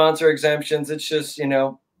 there's sponsor exemptions. It's just, you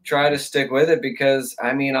know, try to stick with it because,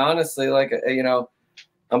 I mean, honestly, like, you know,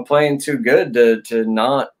 I'm playing too good to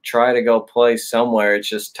not try to go play somewhere. It's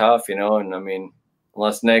just tough, you know. And, I mean,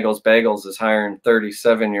 unless Nagels Bagels is hiring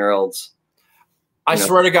 37-year-olds. I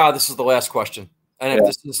swear to God, this is the last question. And if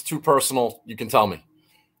this is too personal, you can tell me.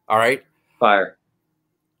 All right? Fire.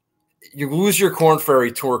 You lose your Korn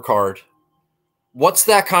Ferry Tour card. What's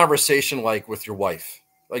that conversation like with your wife?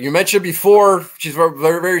 Like you mentioned before, she's very,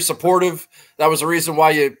 very, very supportive. That was the reason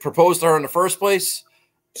why you proposed to her in the first place.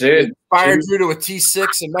 Dude. Inspired you to a T6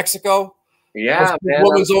 in Mexico. Yeah, this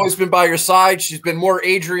woman's always been by your side. She's been more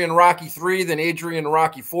Adrian Rocky 3 than Adrian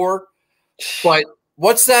Rocky 4. But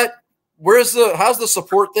what's that? How's the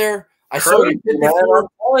support there? I saw you before. I'm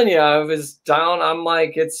telling you, I was down. I'm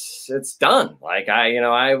like, it's done. Like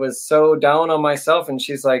I was so down on myself, and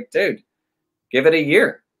she's like, dude, give it a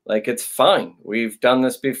year. Like, it's fine. We've done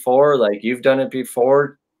this before. Like, you've done it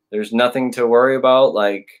before. There's nothing to worry about.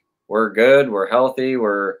 Like, we're good. We're healthy.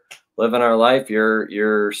 We're living our life.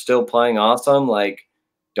 You're still playing awesome. Like,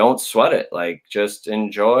 don't sweat it. Like, just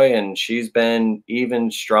enjoy. And she's been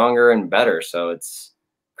even stronger and better. So it's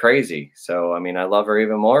crazy. So I mean, I love her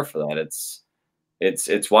even more for that.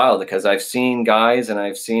 It's wild because I've seen guys and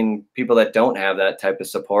I've seen people that don't have that type of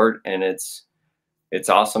support, and it's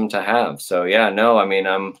awesome to have. So yeah, no, I mean,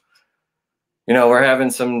 you know, we're having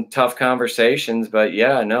some tough conversations, but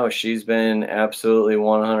yeah, no, she's been absolutely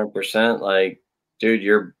 100% like, dude,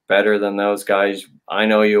 you're better than those guys. I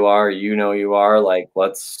know you are, you know you are. Like,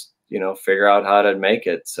 let's, you know, figure out how to make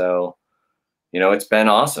it. So you know, it's been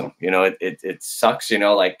awesome. You know, it sucks, you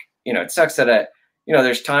know, like, you know, it sucks that, you know,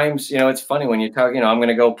 there's times, you know, it's funny when you talk, you know, I'm going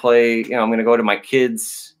to go play, you know, I'm going to go to my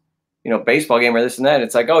kids, you know, baseball game or this and that.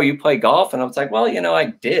 It's like, oh, you play golf? And I was like, well, you know, I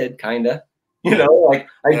did kind of, you know, like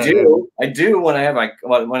I do when I have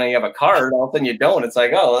when I have a card, all of a sudden you don't. It's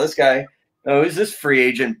like, oh, this guy, oh, who's this free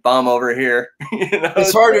agent bum over here? You know,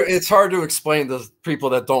 it's hard to explain to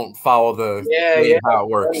people that don't follow how it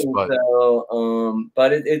works. But so,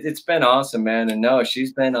 but it's been awesome, man. And no,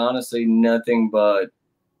 she's been honestly nothing but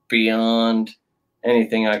beyond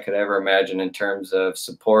anything I could ever imagine in terms of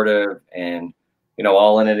supportive and, you know,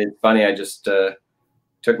 all in it. It's funny. I just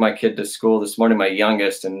took my kid to school this morning, my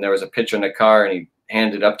youngest, and there was a picture in the car, and he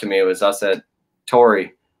handed it up to me. It was us at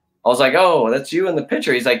Torrey. I was like, oh, that's you in the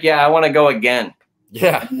picture. He's like, yeah, I want to go again.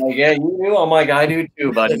 Yeah. I'm like, yeah, you do? I'm like, I do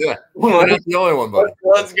too, buddy. Yeah. You're not the only one, buddy.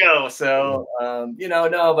 Let's go. So, you know,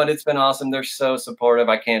 no, but it's been awesome. They're so supportive.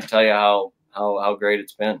 I can't tell you how great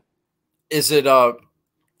it's been. Is it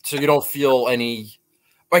so you don't feel any,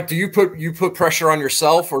 like, do you put pressure on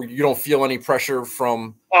yourself, or you don't feel any pressure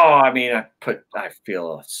from? Oh, I mean, I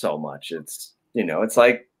feel so much. It's, you know, it's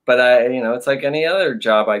like, but you know, it's like any other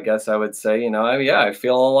job, I guess I would say, you know, I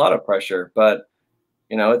feel a lot of pressure, but,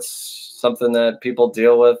 you know, it's something that people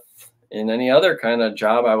deal with in any other kind of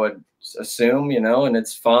job, I would assume, you know, and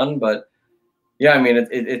it's fun, but yeah, I mean,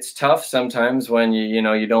 it's tough sometimes when you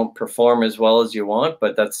know, you don't perform as well as you want,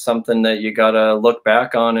 but that's something that you got to look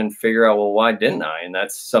back on and figure out, well, why didn't I? And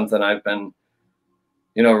that's something I've been,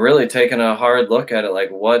 you know, really taking a hard look at it, like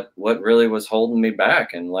what really was holding me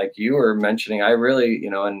back. And like you were mentioning, I really, you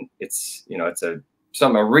know, and it's, you know, it's a a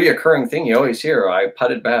reoccurring thing you always hear. I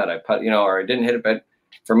putted bad. I put, or I didn't hit it. But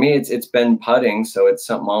for me, it's been putting. So it's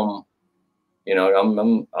something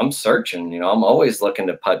I'm searching. I'm always looking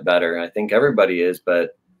to putt better. I think everybody is,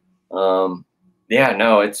 but yeah,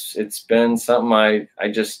 no, it's been something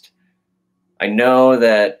I know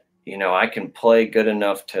that I can play good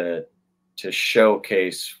enough to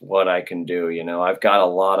showcase what I can do. I've got a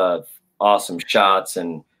lot of awesome shots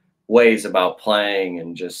and ways about playing,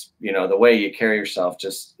 and just the way you carry yourself,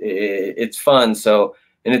 just it's fun. So,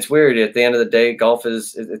 and it's weird, at the end of the day, golf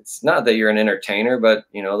it's not that you're an entertainer, but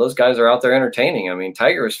those guys are out there entertaining. I mean,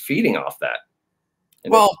 Tiger is feeding off that.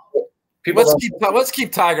 And well, let's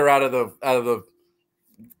keep Tiger out of the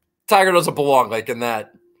Tiger doesn't belong like in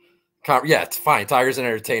that. Yeah, it's fine. Tiger's an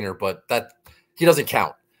entertainer, but that he doesn't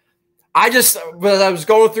count. I was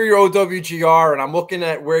going through your OWGR and I'm looking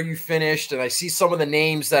at where you finished, and I see some of the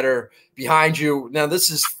names that are behind you. Now, this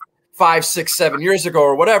is 5, 6, 7 years ago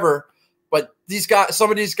or whatever, but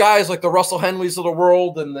some of these guys like the Russell Henleys of the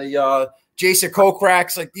world and the Jason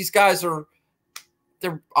Kokrak's, like these guys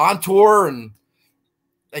they're on tour, and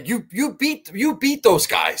like you beat those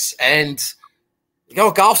guys, and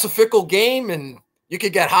golf's a fickle game, and you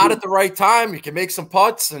could get hot at the right time. You can make some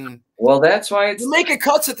putts, and that's why you're making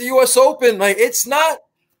cuts at the U.S. Open. Like the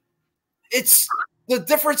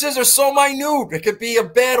differences are so minute. It could be a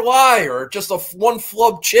bad lie or just one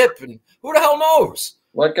flub chip, and who the hell knows?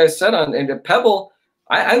 Like I said in the Pebble,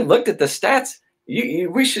 I looked at the stats.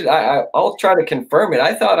 We should. I'll try to confirm it.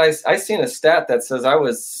 I thought I seen a stat that says I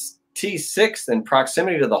was T6 in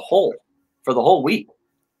proximity to the hole for the whole week.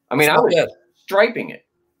 I mean, I was striping it,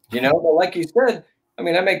 But like you said, I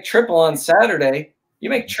mean, I make triple on Saturday. You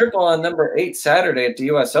make triple on number 8 Saturday at the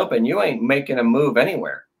U.S. Open, you ain't making a move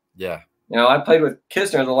anywhere. Yeah. I played with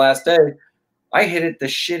Kisner the last day. I hit it the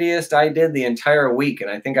shittiest I did the entire week, and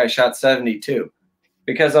I think I shot 72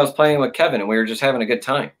 because I was playing with Kevin, and we were just having a good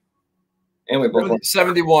time. And we both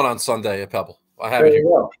 71 on Sunday at Pebble. I have it here.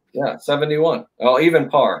 Yeah, 71. Oh, even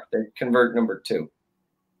par. They convert number 2,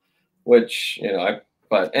 which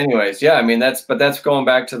But anyways, yeah, I mean that's going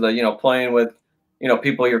back to the playing with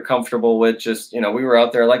people you're comfortable with. Just we were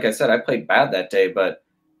out there, like I said, I played bad that day, but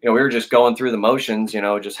we were just going through the motions,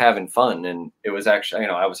 just having fun, and it was actually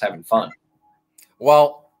I was having fun.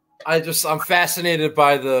 Well, I'm fascinated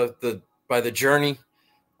by the journey.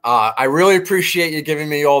 I really appreciate you giving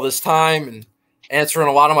me all this time and answering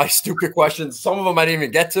a lot of my stupid questions. Some of them I didn't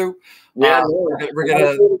even get to. Yeah, we're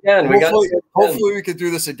gonna hopefully we could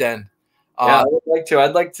do this again. Yeah,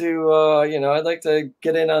 I'd like to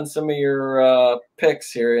get in on some of your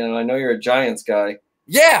picks here. I know you're a Giants guy.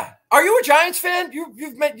 Yeah, are you a Giants fan? You've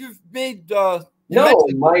made. No,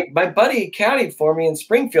 my buddy caddied for me in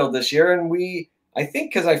Springfield this year, and I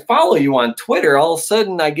think because I follow you on Twitter, all of a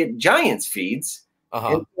sudden I get Giants feeds.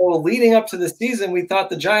 And so leading up to the season, we thought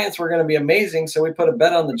the Giants were going to be amazing, so we put a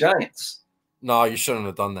bet on the Giants. No, you shouldn't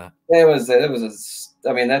have done that.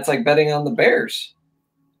 I mean, that's like betting on the Bears.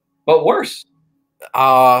 But worse.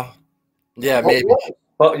 Yeah, maybe.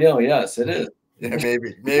 But yes, it is. Yeah,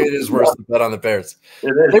 maybe it is worse to bet on the Bears.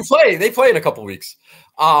 It is. They play in a couple weeks.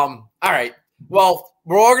 All right. Well,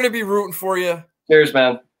 we're all going to be rooting for you. Cheers,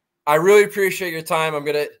 man. I really appreciate your time. I'm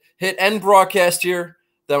going to hit end broadcast here.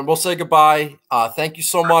 Then we'll say goodbye. Thank you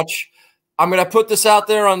so much. I'm going to put this out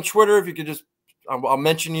there on Twitter. If you could just, I'll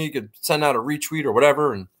mention you. You could send out a retweet or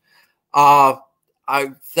whatever. And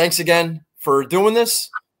thanks again for doing this.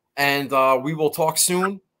 And we will talk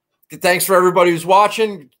soon. Thanks for everybody who's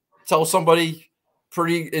watching. Tell somebody,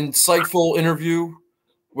 pretty insightful interview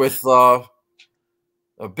with a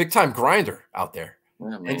big-time grinder out there.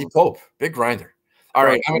 Yeah, Andy Pope, big grinder. All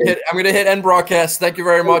right, I'm gonna hit end broadcast. Thank you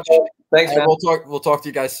very much. Thanks, man. We'll talk to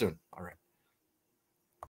you guys soon.